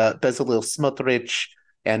like Bezalel Smotrich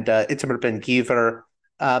and Itamar Ben-Gvir.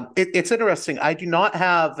 It's interesting. I do not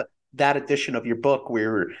have that edition of your book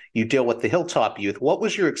where you deal with the Hilltop Youth. What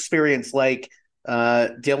was your experience like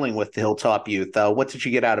dealing with the Hilltop Youth? What did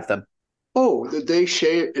you get out of them? Oh,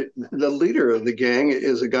 the leader of the gang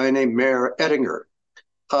is a guy named Mayor Ettinger.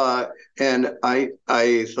 And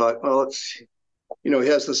I thought, well, he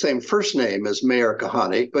has the same first name as Mayor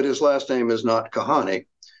Kahane, but his last name is not Kahane.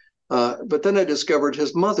 But then I discovered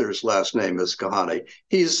his mother's last name is Kahane.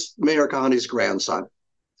 He's Mayor Kahane's grandson.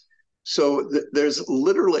 So there's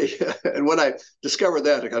literally, and when I discovered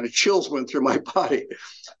that, it kind of chills went through my body.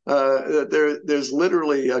 There's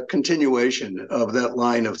literally a continuation of that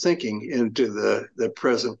line of thinking into the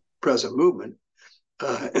present movement.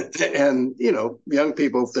 And young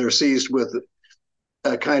people, if they're seized with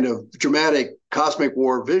a kind of dramatic cosmic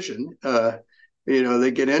war vision,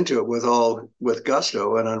 they get into it with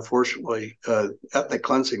gusto, and unfortunately, ethnic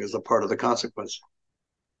cleansing is a part of the consequence.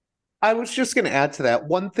 I was just going to add to that.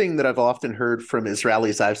 One thing that I've often heard from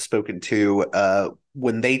Israelis I've spoken to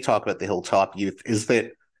when they talk about the Hilltop Youth is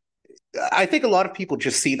that I think a lot of people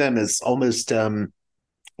just see them as almost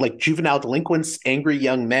like juvenile delinquents, angry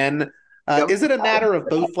young men. Yep. Is it a matter of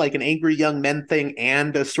both like an angry young men thing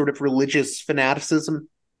and a sort of religious fanaticism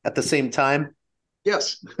at the same time?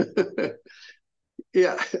 Yes.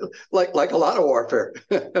 Yeah, like a lot of warfare.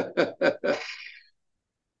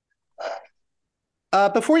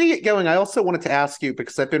 Before you get going, I also wanted to ask you,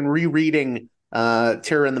 because I've been rereading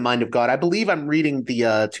Terror in the Mind of God. I believe I'm reading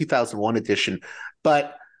the 2001 edition,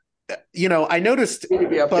 but I noticed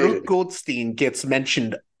Baruch Goldstein gets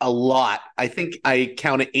mentioned a lot. I think I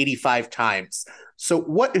counted 85 times. So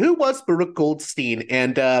who was Baruch Goldstein,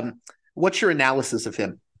 and what's your analysis of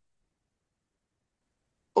him?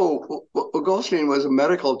 Oh, well, Goldstein was a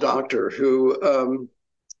medical doctor who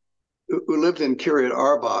lived in Kiryat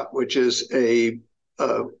Arba, which is a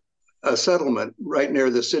settlement right near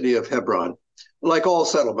the city of Hebron. Like all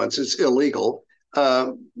settlements, it's illegal.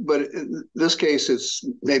 But in this case, it's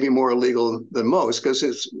maybe more illegal than most because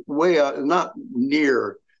it's way out, not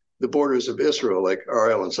near the borders of Israel, like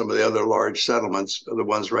Ariel and some of the other large settlements, the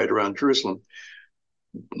ones right around Jerusalem.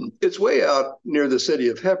 It's way out near the city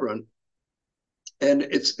of Hebron. And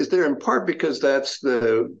it's there in part because that's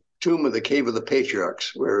the tomb of the Cave of the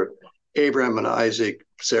Patriarchs, where Abraham and Isaac,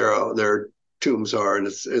 Sarah, their tombs are. And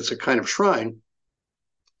it's a kind of shrine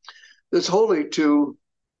that's holy to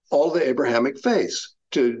all the Abrahamic faiths,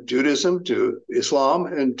 to Judaism, to Islam,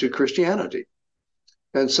 and to Christianity.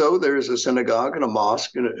 And so there's a synagogue and a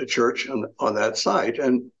mosque and a church on that site.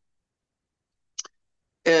 And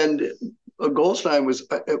Goldstein was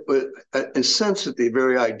incensed at the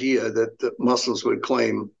very idea that the Muslims would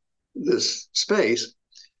claim this space.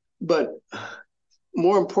 But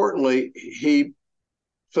more importantly, he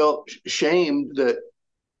felt shamed that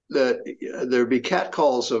there'd be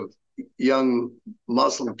catcalls of young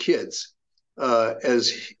Muslim kids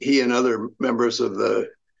as he and other members of the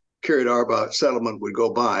Kiryat Arba settlement would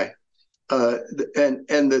go by, and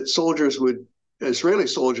that Israeli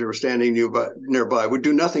soldiers were standing nearby would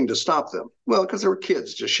do nothing to stop them. Well, because there were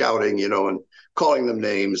kids just shouting, and calling them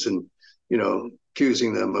names and,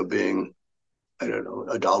 accusing them of being, I don't know,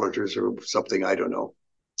 idolaters or something, I don't know.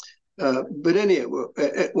 But anyway,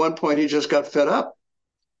 at one point he just got fed up.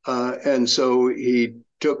 And so he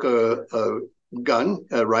took a gun,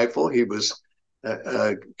 a rifle. He was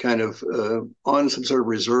kind of on some sort of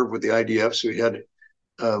reserve with the IDF, so he had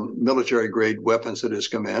military-grade weapons at his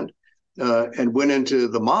command, and went into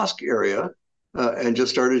the mosque area and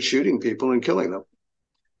just started shooting people and killing them.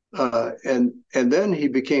 And then he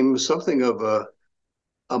became something of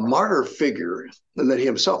a martyr figure, and that he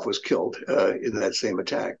himself was killed in that same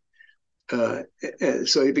attack. And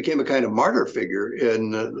so he became a kind of martyr figure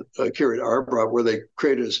in Kiryat Arba, where they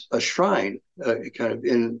created a shrine kind of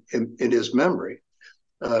in his memory,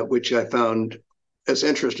 which I found as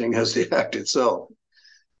interesting as the act itself.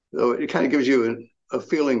 So it kind of gives you a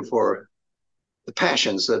feeling for the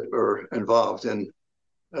passions that are involved in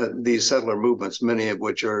these settler movements, many of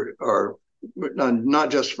which are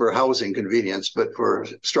not just for housing convenience, but for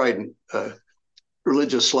strident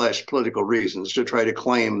religious/political reasons to try to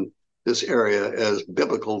claim this area as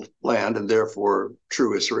biblical land and therefore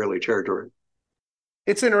true Israeli territory.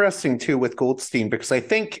 It's interesting, too, with Goldstein, because I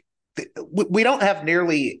think we don't have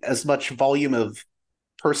nearly as much volume of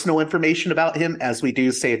personal information about him as we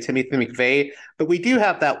do, say, a Timothy McVeigh, but we do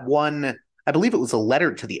have that one, I believe it was a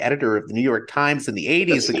letter to the editor of the New York Times in the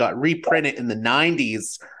 80s that got reprinted in the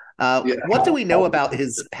 90s. What do we know about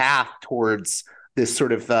his path towards this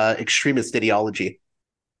sort of extremist ideology?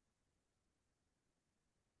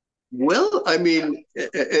 Well, I mean,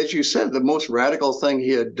 as you said, the most radical thing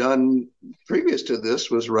he had done previous to this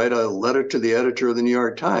was write a letter to the editor of the New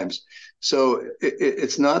York Times. So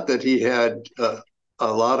it's not that he had a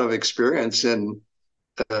lot of experience in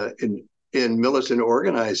militant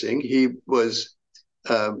organizing. He was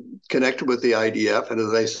connected with the IDF, and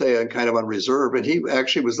as I say, kind of on reserve. And he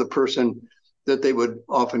actually was the person that they would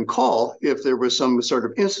often call if there was some sort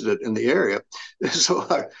of incident in the area. So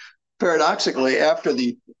paradoxically, after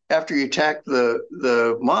he attacked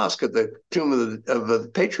the mosque at the tomb of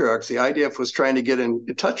the patriarchs, the IDF was trying to get in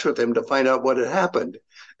touch with him to find out what had happened,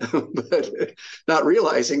 but not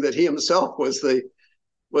realizing that he himself was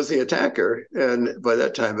the attacker, and by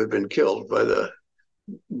that time had been killed by the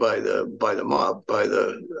mob, by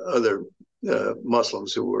the other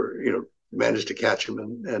Muslims who were managed to catch him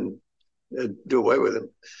and do away with him.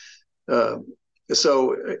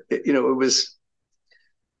 So it was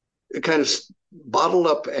a kind of bottled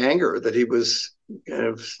up anger that he was kind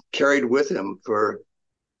of carried with him for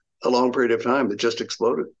a long period of time that just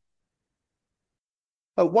exploded.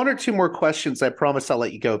 One or two more questions. I promise I'll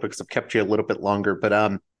let you go because I've kept you a little bit longer. But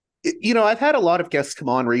I've had a lot of guests come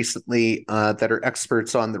on recently that are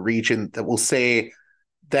experts on the region that will say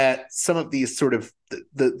that some of these sort of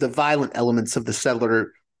the violent elements of the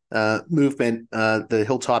settler movement, the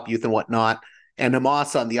Hilltop Youth and whatnot, and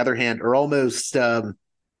Hamas, on the other hand, are almost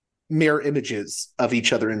mirror images of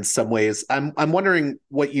each other in some ways. I'm wondering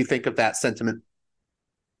what you think of that sentiment.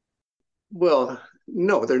 Well,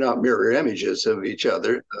 no, they're not mirror images of each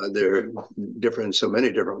other. They're different in so many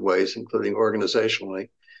different ways, including organizationally.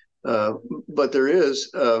 But there is,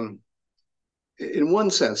 in one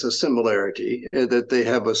sense, a similarity that they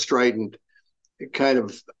have a strident kind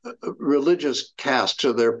of religious cast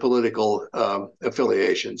to their political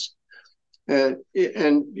affiliations. And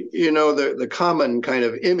the common kind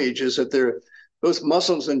of image is that those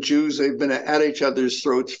Muslims and Jews, they've been at each other's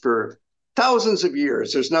throats for thousands of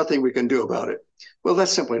years. There's nothing we can do about it. Well,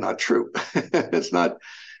 that's simply not true. It's not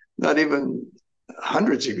even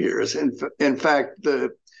hundreds of years. In fact,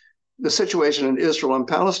 the situation in Israel and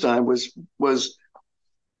Palestine was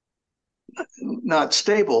not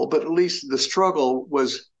stable, but at least the struggle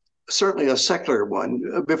was certainly a secular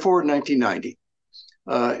one before 1990,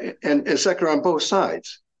 and secular on both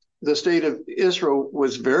sides. The state of Israel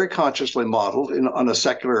was very consciously modeled on a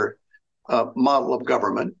secular model of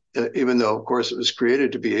government, even though, of course, it was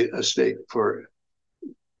created to be a state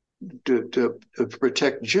to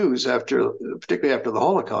protect Jews particularly after the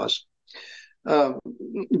Holocaust.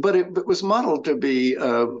 But it was modeled to be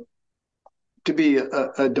a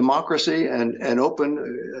democracy and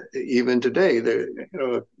open. Even today,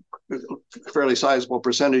 a fairly sizable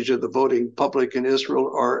percentage of the voting public in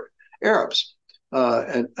Israel are Arabs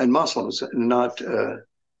and Muslims, and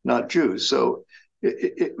not Jews. So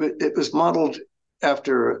it was modeled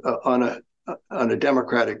on a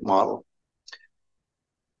democratic model.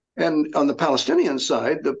 And on the Palestinian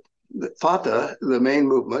side, the Fatah, the main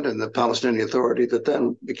movement, and the Palestinian Authority that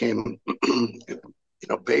then became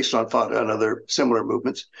based on Fatah and other similar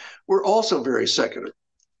movements, were also very secular.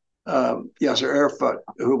 Yasser Arafat,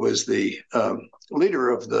 who was the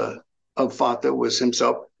leader of Fatah, was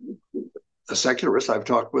himself a secularist. I've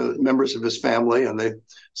talked with members of his family, and they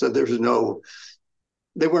said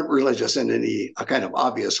they weren't religious in any kind of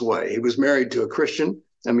obvious way. He was married to a Christian,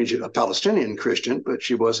 a Palestinian Christian, but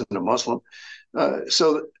she wasn't a Muslim.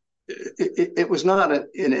 So it was not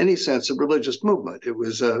in any sense a religious movement. It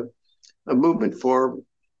was a movement for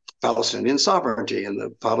Palestinian sovereignty and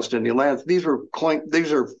the Palestinian lands. These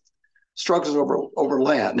are struggles over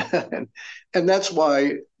land, and that's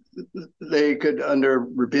why they could, under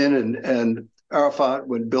Rabin and Arafat,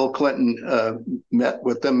 when Bill Clinton met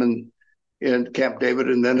with them in Camp David,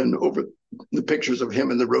 and then over the pictures of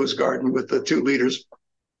him in the Rose Garden with the two leaders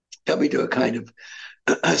coming to a kind of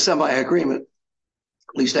semi-agreement,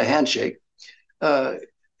 at least a handshake. And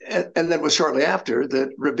that was shortly after that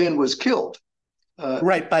Rabin was killed.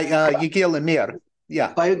 Right, by Yigal Amir.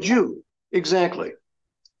 Yeah. By a Jew, exactly.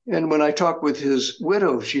 And when I talked with his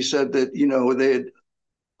widow, she said that, they had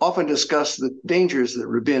often discussed the dangers that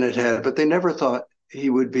Rabin had, but they never thought he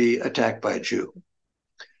would be attacked by a Jew.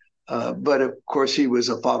 But of course, he was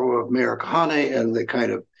a follower of Meir Kahane and the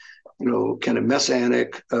kind of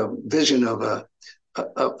messianic vision of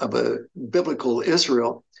a biblical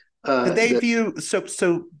Israel. Did they view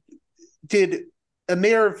so? Did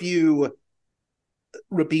Amir view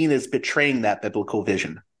Rabin as betraying that biblical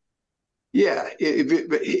vision? Yeah,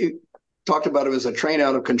 he talked about him as a train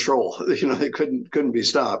out of control. They couldn't be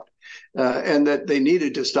stopped, and that they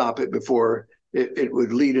needed to stop it before it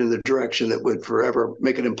would lead in the direction that would forever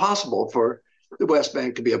make it impossible for the West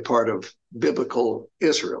Bank to be a part of biblical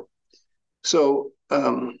Israel. So,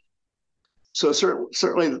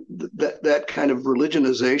 certainly that kind of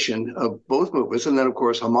religionization of both movements, and then of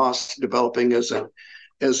course Hamas developing as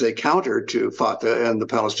a counter to Fatah and the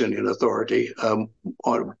Palestinian Authority on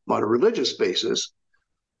a religious basis.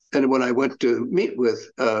 And when I went to meet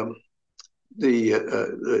with the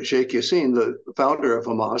Sheikh Yassin, the founder of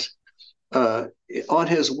Hamas, on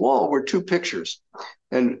his wall were two pictures.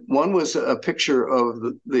 And one was a picture of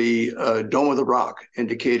the Dome of the Rock,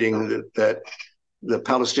 indicating that the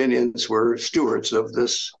Palestinians were stewards of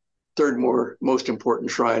this third most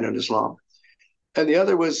important shrine in Islam. And the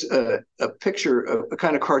other was a picture, a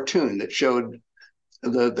kind of cartoon that showed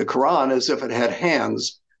the Quran as if it had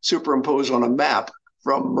hands superimposed on a map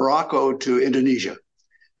from Morocco to Indonesia,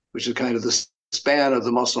 which is kind of the span of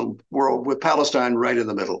the Muslim world, with Palestine right in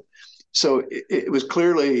the middle. So it was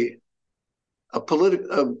clearly a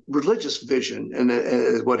religious vision.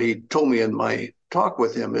 And what he told me in my talk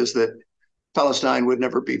with him is that Palestine would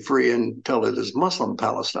never be free until it is Muslim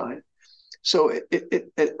Palestine. So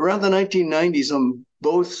around the 1990s, on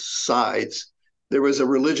both sides, there was a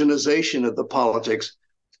religionization of the politics,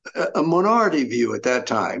 a minority view at that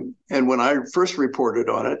time. And when I first reported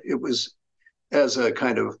on it, it was as a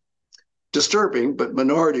kind of disturbing but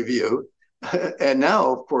minority view. And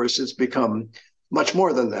now, of course, it's become much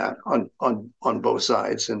more than that on both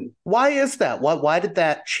sides. And why is that? Why did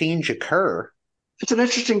that change occur? It's an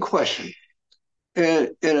interesting question.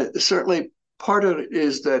 And certainly part of it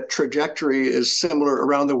is that trajectory is similar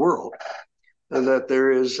around the world, and that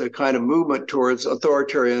there is a kind of movement towards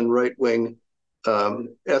authoritarian right-wing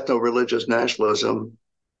ethno-religious nationalism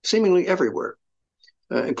seemingly everywhere,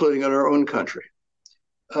 including in our own country.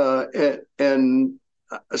 And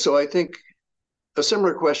so I think a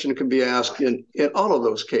similar question can be asked in all of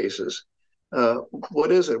those cases.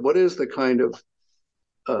 What is it? What is the kind of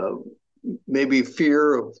maybe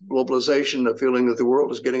fear of globalization, a feeling that the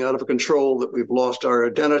world is getting out of control, that we've lost our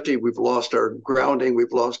identity, we've lost our grounding,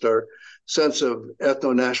 we've lost our sense of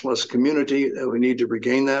ethno-nationalist community, and we need to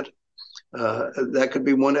regain that. That could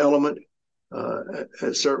be one element.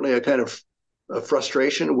 Certainly a kind of a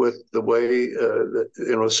frustration with the way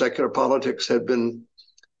that secular politics had been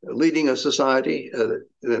leading a society that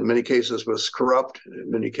in many cases was corrupt,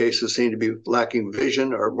 in many cases seemed to be lacking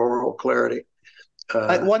vision or moral clarity.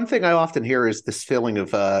 One thing I often hear is this feeling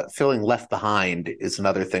of feeling left behind is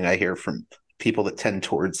another thing I hear from people that tend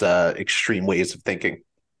towards extreme ways of thinking.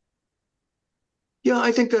 Yeah,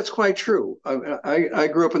 I think that's quite true. I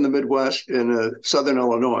grew up in the Midwest in southern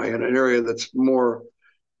Illinois, in an area that's more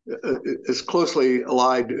is closely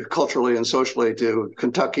allied culturally and socially to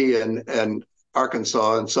Kentucky and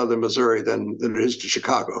Arkansas and southern Missouri than it is to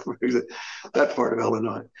Chicago, that part of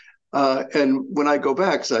Illinois. And when I go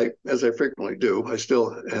back, as I frequently do, I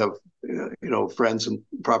still have friends and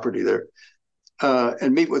property there,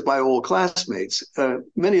 and meet with my old classmates.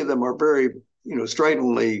 Many of them are very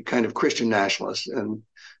stridently kind of Christian nationalists and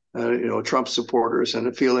Trump supporters, and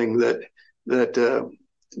a feeling that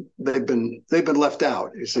they've been left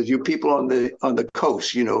out. He says, "You people on the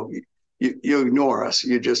coast, you ignore us.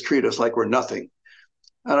 You just treat us like we're nothing."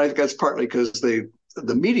 And I think that's partly because the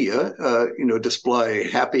media, display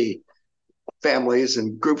happy families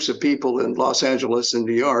and groups of people in Los Angeles and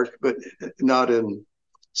New York, but not in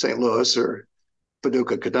St. Louis or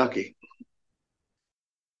Paducah, Kentucky.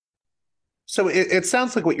 So it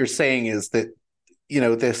sounds like what you're saying is that,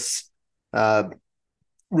 this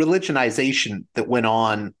religionization that went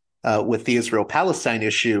on with the Israel-Palestine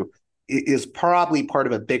issue is probably part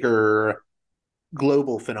of a bigger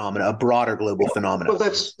global phenomena, a broader global phenomenon. Well,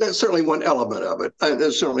 that's certainly one element of it.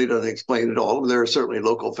 That certainly doesn't explain it all. There are certainly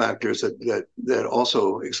local factors that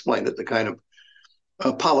also explain it. The kind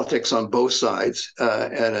of politics on both sides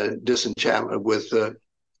and a disenchantment with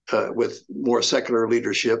more secular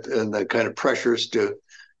leadership and the kind of pressures to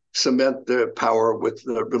cement their power with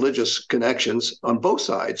the religious connections on both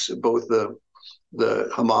sides, both the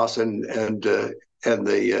Hamas and the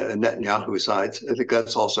Netanyahu sides. I think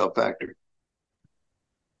that's also a factor.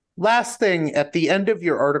 Last thing, at the end of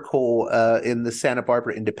your article in the Santa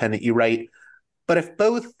Barbara Independent, you write, "But if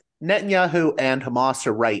both Netanyahu and Hamas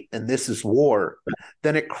are right, and this is war,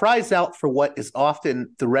 then it cries out for what is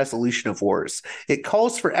often the resolution of wars. It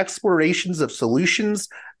calls for explorations of solutions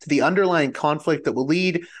to the underlying conflict that will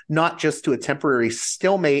lead not just to a temporary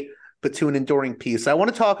stalemate, but to an enduring peace." I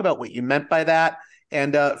want to talk about what you meant by that.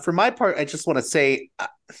 And for my part, I just want to say,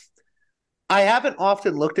 I haven't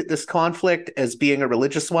often looked at this conflict as being a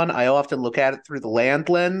religious one. I often look at it through the land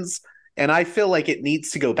lens, and I feel like it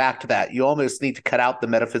needs to go back to that. You almost need to cut out the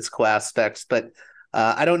metaphysical aspects. But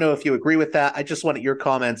I don't know if you agree with that. I just wanted your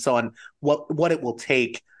comments on what it will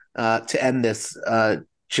take to end this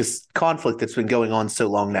just conflict that's been going on so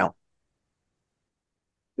long now.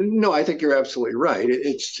 No, I think you're absolutely right.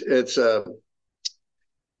 It's a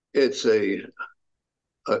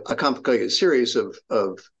complicated series of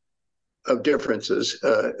differences,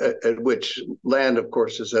 at which land, of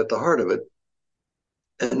course, is at the heart of it,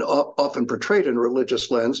 and often portrayed in a religious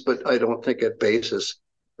lens. But I don't think at basis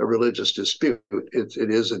a religious dispute. It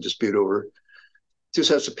is a dispute over two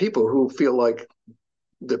sets of people who feel like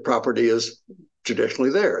the property is traditionally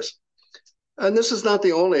theirs. And this is not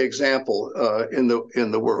the only example in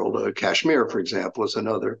the world. Kashmir, for example, is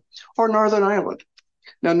another, or Northern Ireland.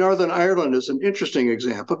 Now, Northern Ireland is an interesting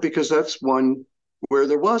example because that's one where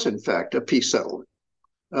there was, in fact, a peace settlement.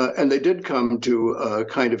 And they did come to a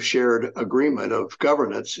kind of shared agreement of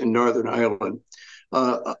governance in Northern Ireland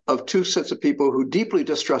of two sets of people who deeply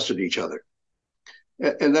distrusted each other.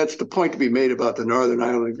 And that's the point to be made about the Northern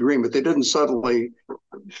Ireland Agreement. They didn't suddenly,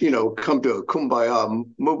 come to a kumbaya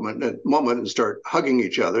moment and start hugging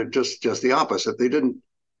each other. Just the opposite. They didn't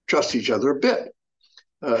trust each other a bit.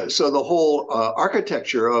 So the whole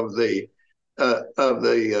architecture of the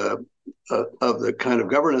kind of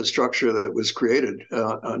governance structure that was created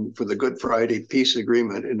for the Good Friday Peace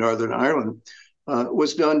Agreement in Northern Ireland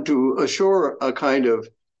was done to assure a kind of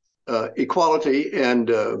equality and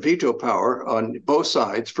veto power on both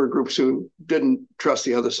sides for groups who didn't trust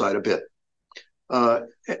the other side a bit, and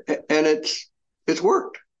it's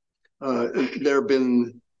worked. There have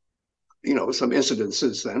been, some incidents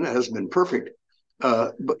since then. It hasn't been perfect,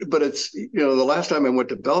 but it's the last time I went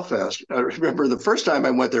to Belfast, I remember the first time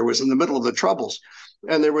I went there was in the middle of the Troubles,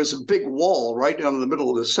 and there was a big wall right down in the middle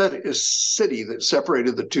of the city that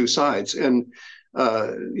separated the two sides, and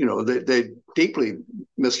they deeply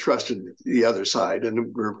mistrusted the other side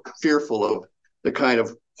and were fearful of the kind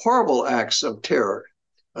of horrible acts of terror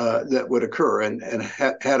that would occur and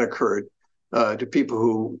had occurred to people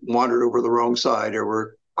who wandered over the wrong side or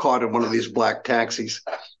were caught in one of these black taxis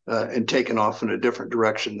and taken off in a different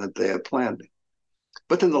direction that they had planned.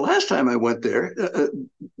 But then the last time I went there,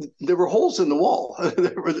 there were holes in the wall.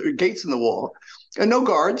 There were gates in the wall and no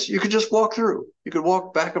guards. You could just walk through. You could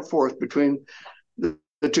walk back and forth between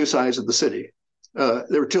the two sides of the city. There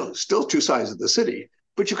were still two sides of the city,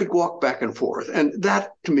 but you could walk back and forth. And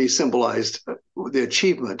that, to me, symbolized the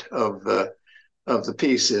achievement of the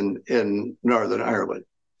peace in Northern Ireland.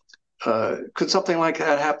 Could something like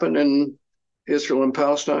that happen in Israel and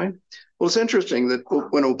Palestine? Well, it's interesting that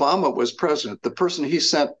when Obama was president, the person he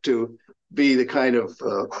sent to be the kind of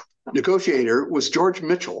negotiator was George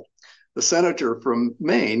Mitchell, the senator from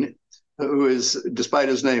Maine, who is, despite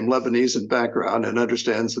his name, Lebanese in background and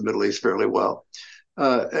understands the Middle East fairly well.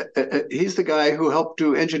 He's the guy who helped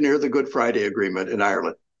to engineer the Good Friday Agreement in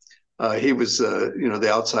Ireland. He was,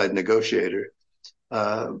 the outside negotiator.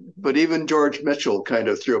 But even George Mitchell kind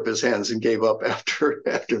of threw up his hands and gave up after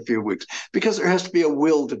a few weeks, because there has to be a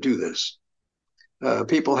will to do this.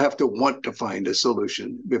 People have to want to find a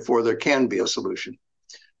solution before there can be a solution.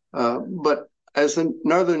 But as the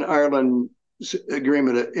Northern Ireland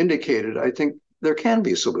Agreement indicated, I think there can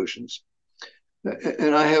be solutions.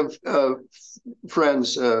 And I have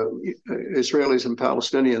friends, Israelis and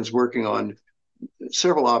Palestinians, working on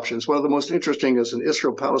several options. One of the most interesting is an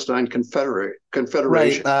Israel-Palestine confederation.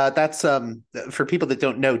 Right. That's for people that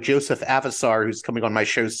don't know, Joseph Avasar, who's coming on my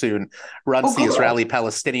show soon, runs the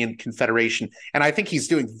Israeli-Palestinian Confederation. And I think he's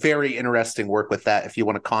doing very interesting work with that, if you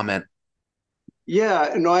want to comment.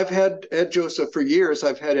 Yeah, no, I've had Joseph for years.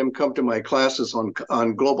 I've had him come to my classes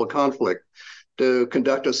on global conflict to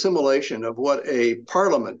conduct a simulation of what a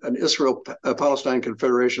parliament, an Israel-Palestine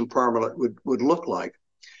Confederation parliament would look like.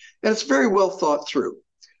 And it's very well thought through. I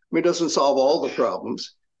mean, it doesn't solve all the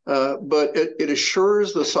problems, but it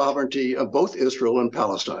assures the sovereignty of both Israel and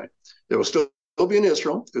Palestine. There will still be an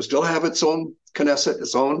Israel. It will still have its own Knesset,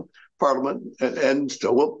 its own parliament, and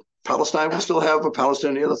Palestine will still have a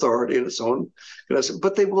Palestinian Authority and its own Knesset.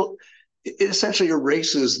 But it essentially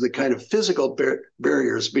erases the kind of physical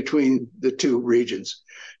barriers between the two regions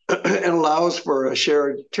and allows for a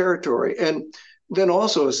shared territory. And then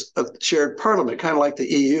also a shared parliament, kind of like the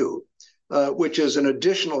EU, which is an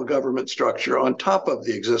additional government structure on top of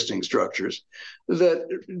the existing structures that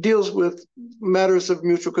deals with matters of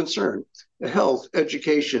mutual concern: health,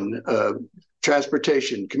 education,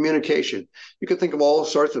 transportation, communication. You can think of all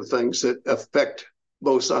sorts of things that affect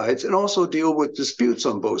both sides and also deal with disputes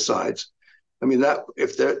on both sides. I mean, that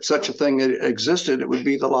if such a thing existed, it would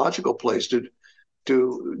be the logical place to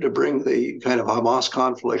to bring the kind of Hamas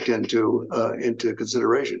conflict into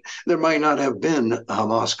consideration. There might not have been a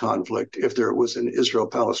Hamas conflict if there was an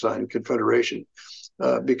Israel-Palestine confederation,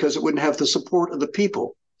 because it wouldn't have the support of the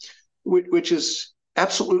people, which is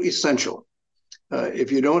absolutely essential.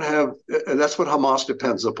 If you don't have, and that's what Hamas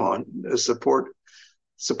depends upon, is support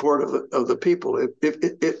of the people.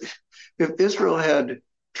 If Israel had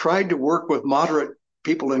tried to work with moderate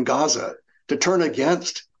people in Gaza to turn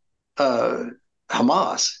against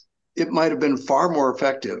Hamas, it might have been far more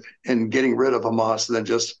effective in getting rid of Hamas than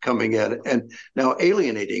just coming in and now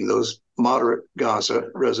alienating those moderate Gaza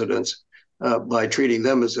residents by treating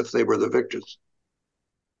them as if they were the victims.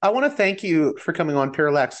 I want to thank you for coming on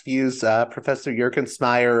Parallax Views, Professor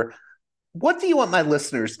Juergensmeyer. What do you want my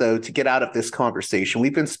listeners, though, to get out of this conversation?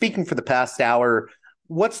 We've been speaking for the past hour.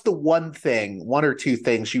 What's the one or two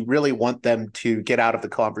things you really want them to get out of the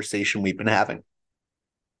conversation we've been having?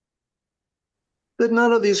 That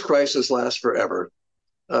none of these crises last forever.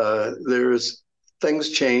 Things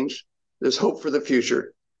change. There's hope for the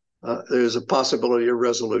future. There's a possibility of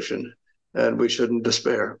resolution, and we shouldn't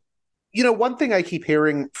despair. You know, one thing I keep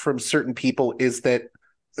hearing from certain people is that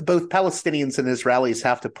both Palestinians and Israelis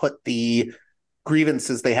have to put the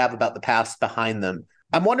grievances they have about the past behind them.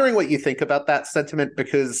 I'm wondering what you think about that sentiment,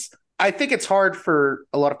 because I think it's hard for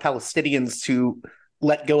a lot of Palestinians to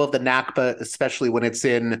let go of the Nakba, especially when it's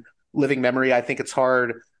in living memory. I think it's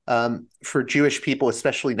hard for Jewish people,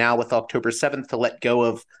 especially now with October 7th, to let go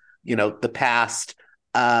of, the past.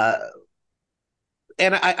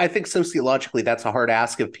 And I think sociologically that's a hard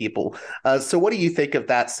ask of people. So what do you think of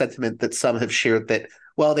that sentiment that some have shared that,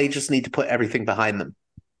 well, they just need to put everything behind them?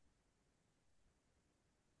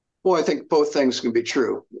 Well, I think both things can be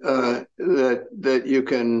true. That you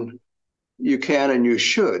can and you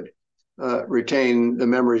should retain the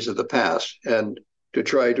memories of the past and to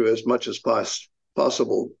try to, as much as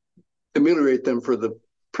possible, ameliorate them for the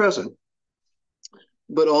present,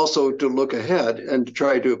 but also to look ahead and to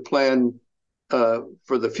try to plan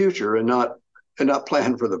for the future and not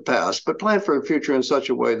plan for the past, but plan for the future in such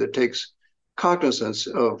a way that takes cognizance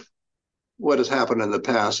of what has happened in the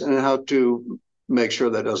past and how to make sure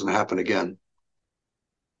that doesn't happen again.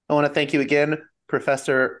 I want to thank you again,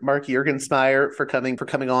 Professor Mark Juergensmeyer, for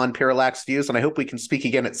coming on Parallax Views, and I hope we can speak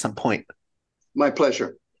again at some point. My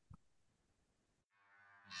pleasure.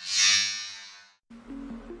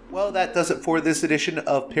 Well, that does it for this edition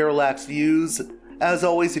of Parallax Views. As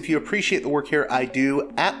always, if you appreciate the work here I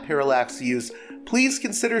do at Parallax Views, please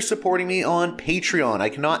consider supporting me on Patreon. I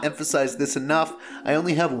cannot emphasize this enough. I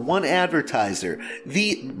only have one advertiser,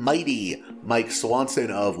 the mighty Mike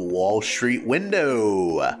Swanson of Wall Street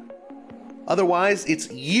Window. Otherwise, it's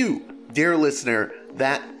you, dear listener,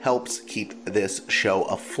 that helps keep this show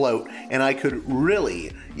afloat, and I could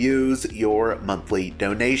really use your monthly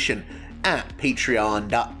donation at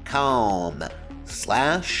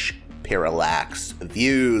patreon.com/Parallax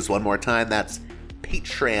Views. One more time, that's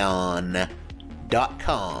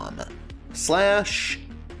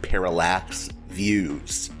patreon.com/Parallax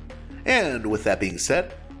Views. And with that being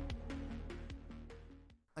said,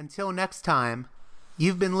 until next time,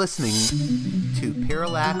 you've been listening to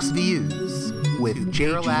Parallax Views with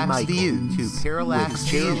Parallax Views to Parallax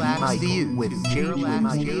Views with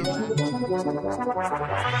Parallax Views.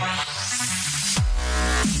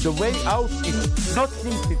 The way out is not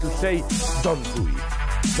simply to say, don't do it,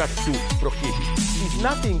 just to prohibit. It's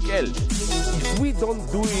nothing else. If we don't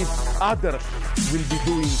do it, others will be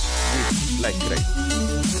doing it like crazy.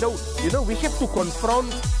 So, we have to confront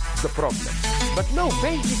the problem. But no,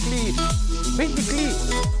 basically,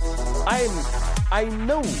 I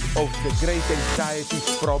know of the great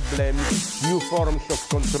anxieties, problems, new forms of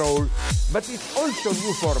control, but it's also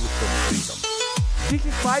new forms of freedom. This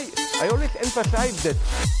is why I always emphasize that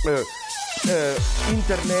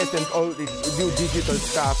internet and all this new digital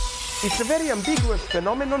stuff, it's a very ambiguous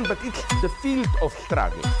phenomenon, but it's the field of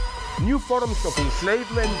struggle. New forms of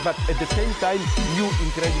enslavement, but at the same time, new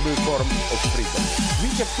incredible forms of freedom. We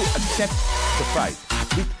have to accept the fight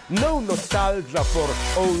with no nostalgia for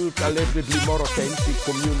old, allegedly more authentic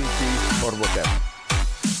communities or whatever.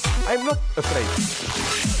 I'm not afraid.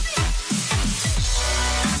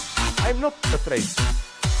 I'm not afraid.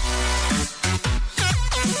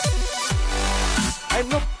 I'm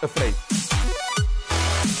not afraid.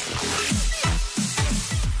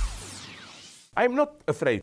 I'm not afraid.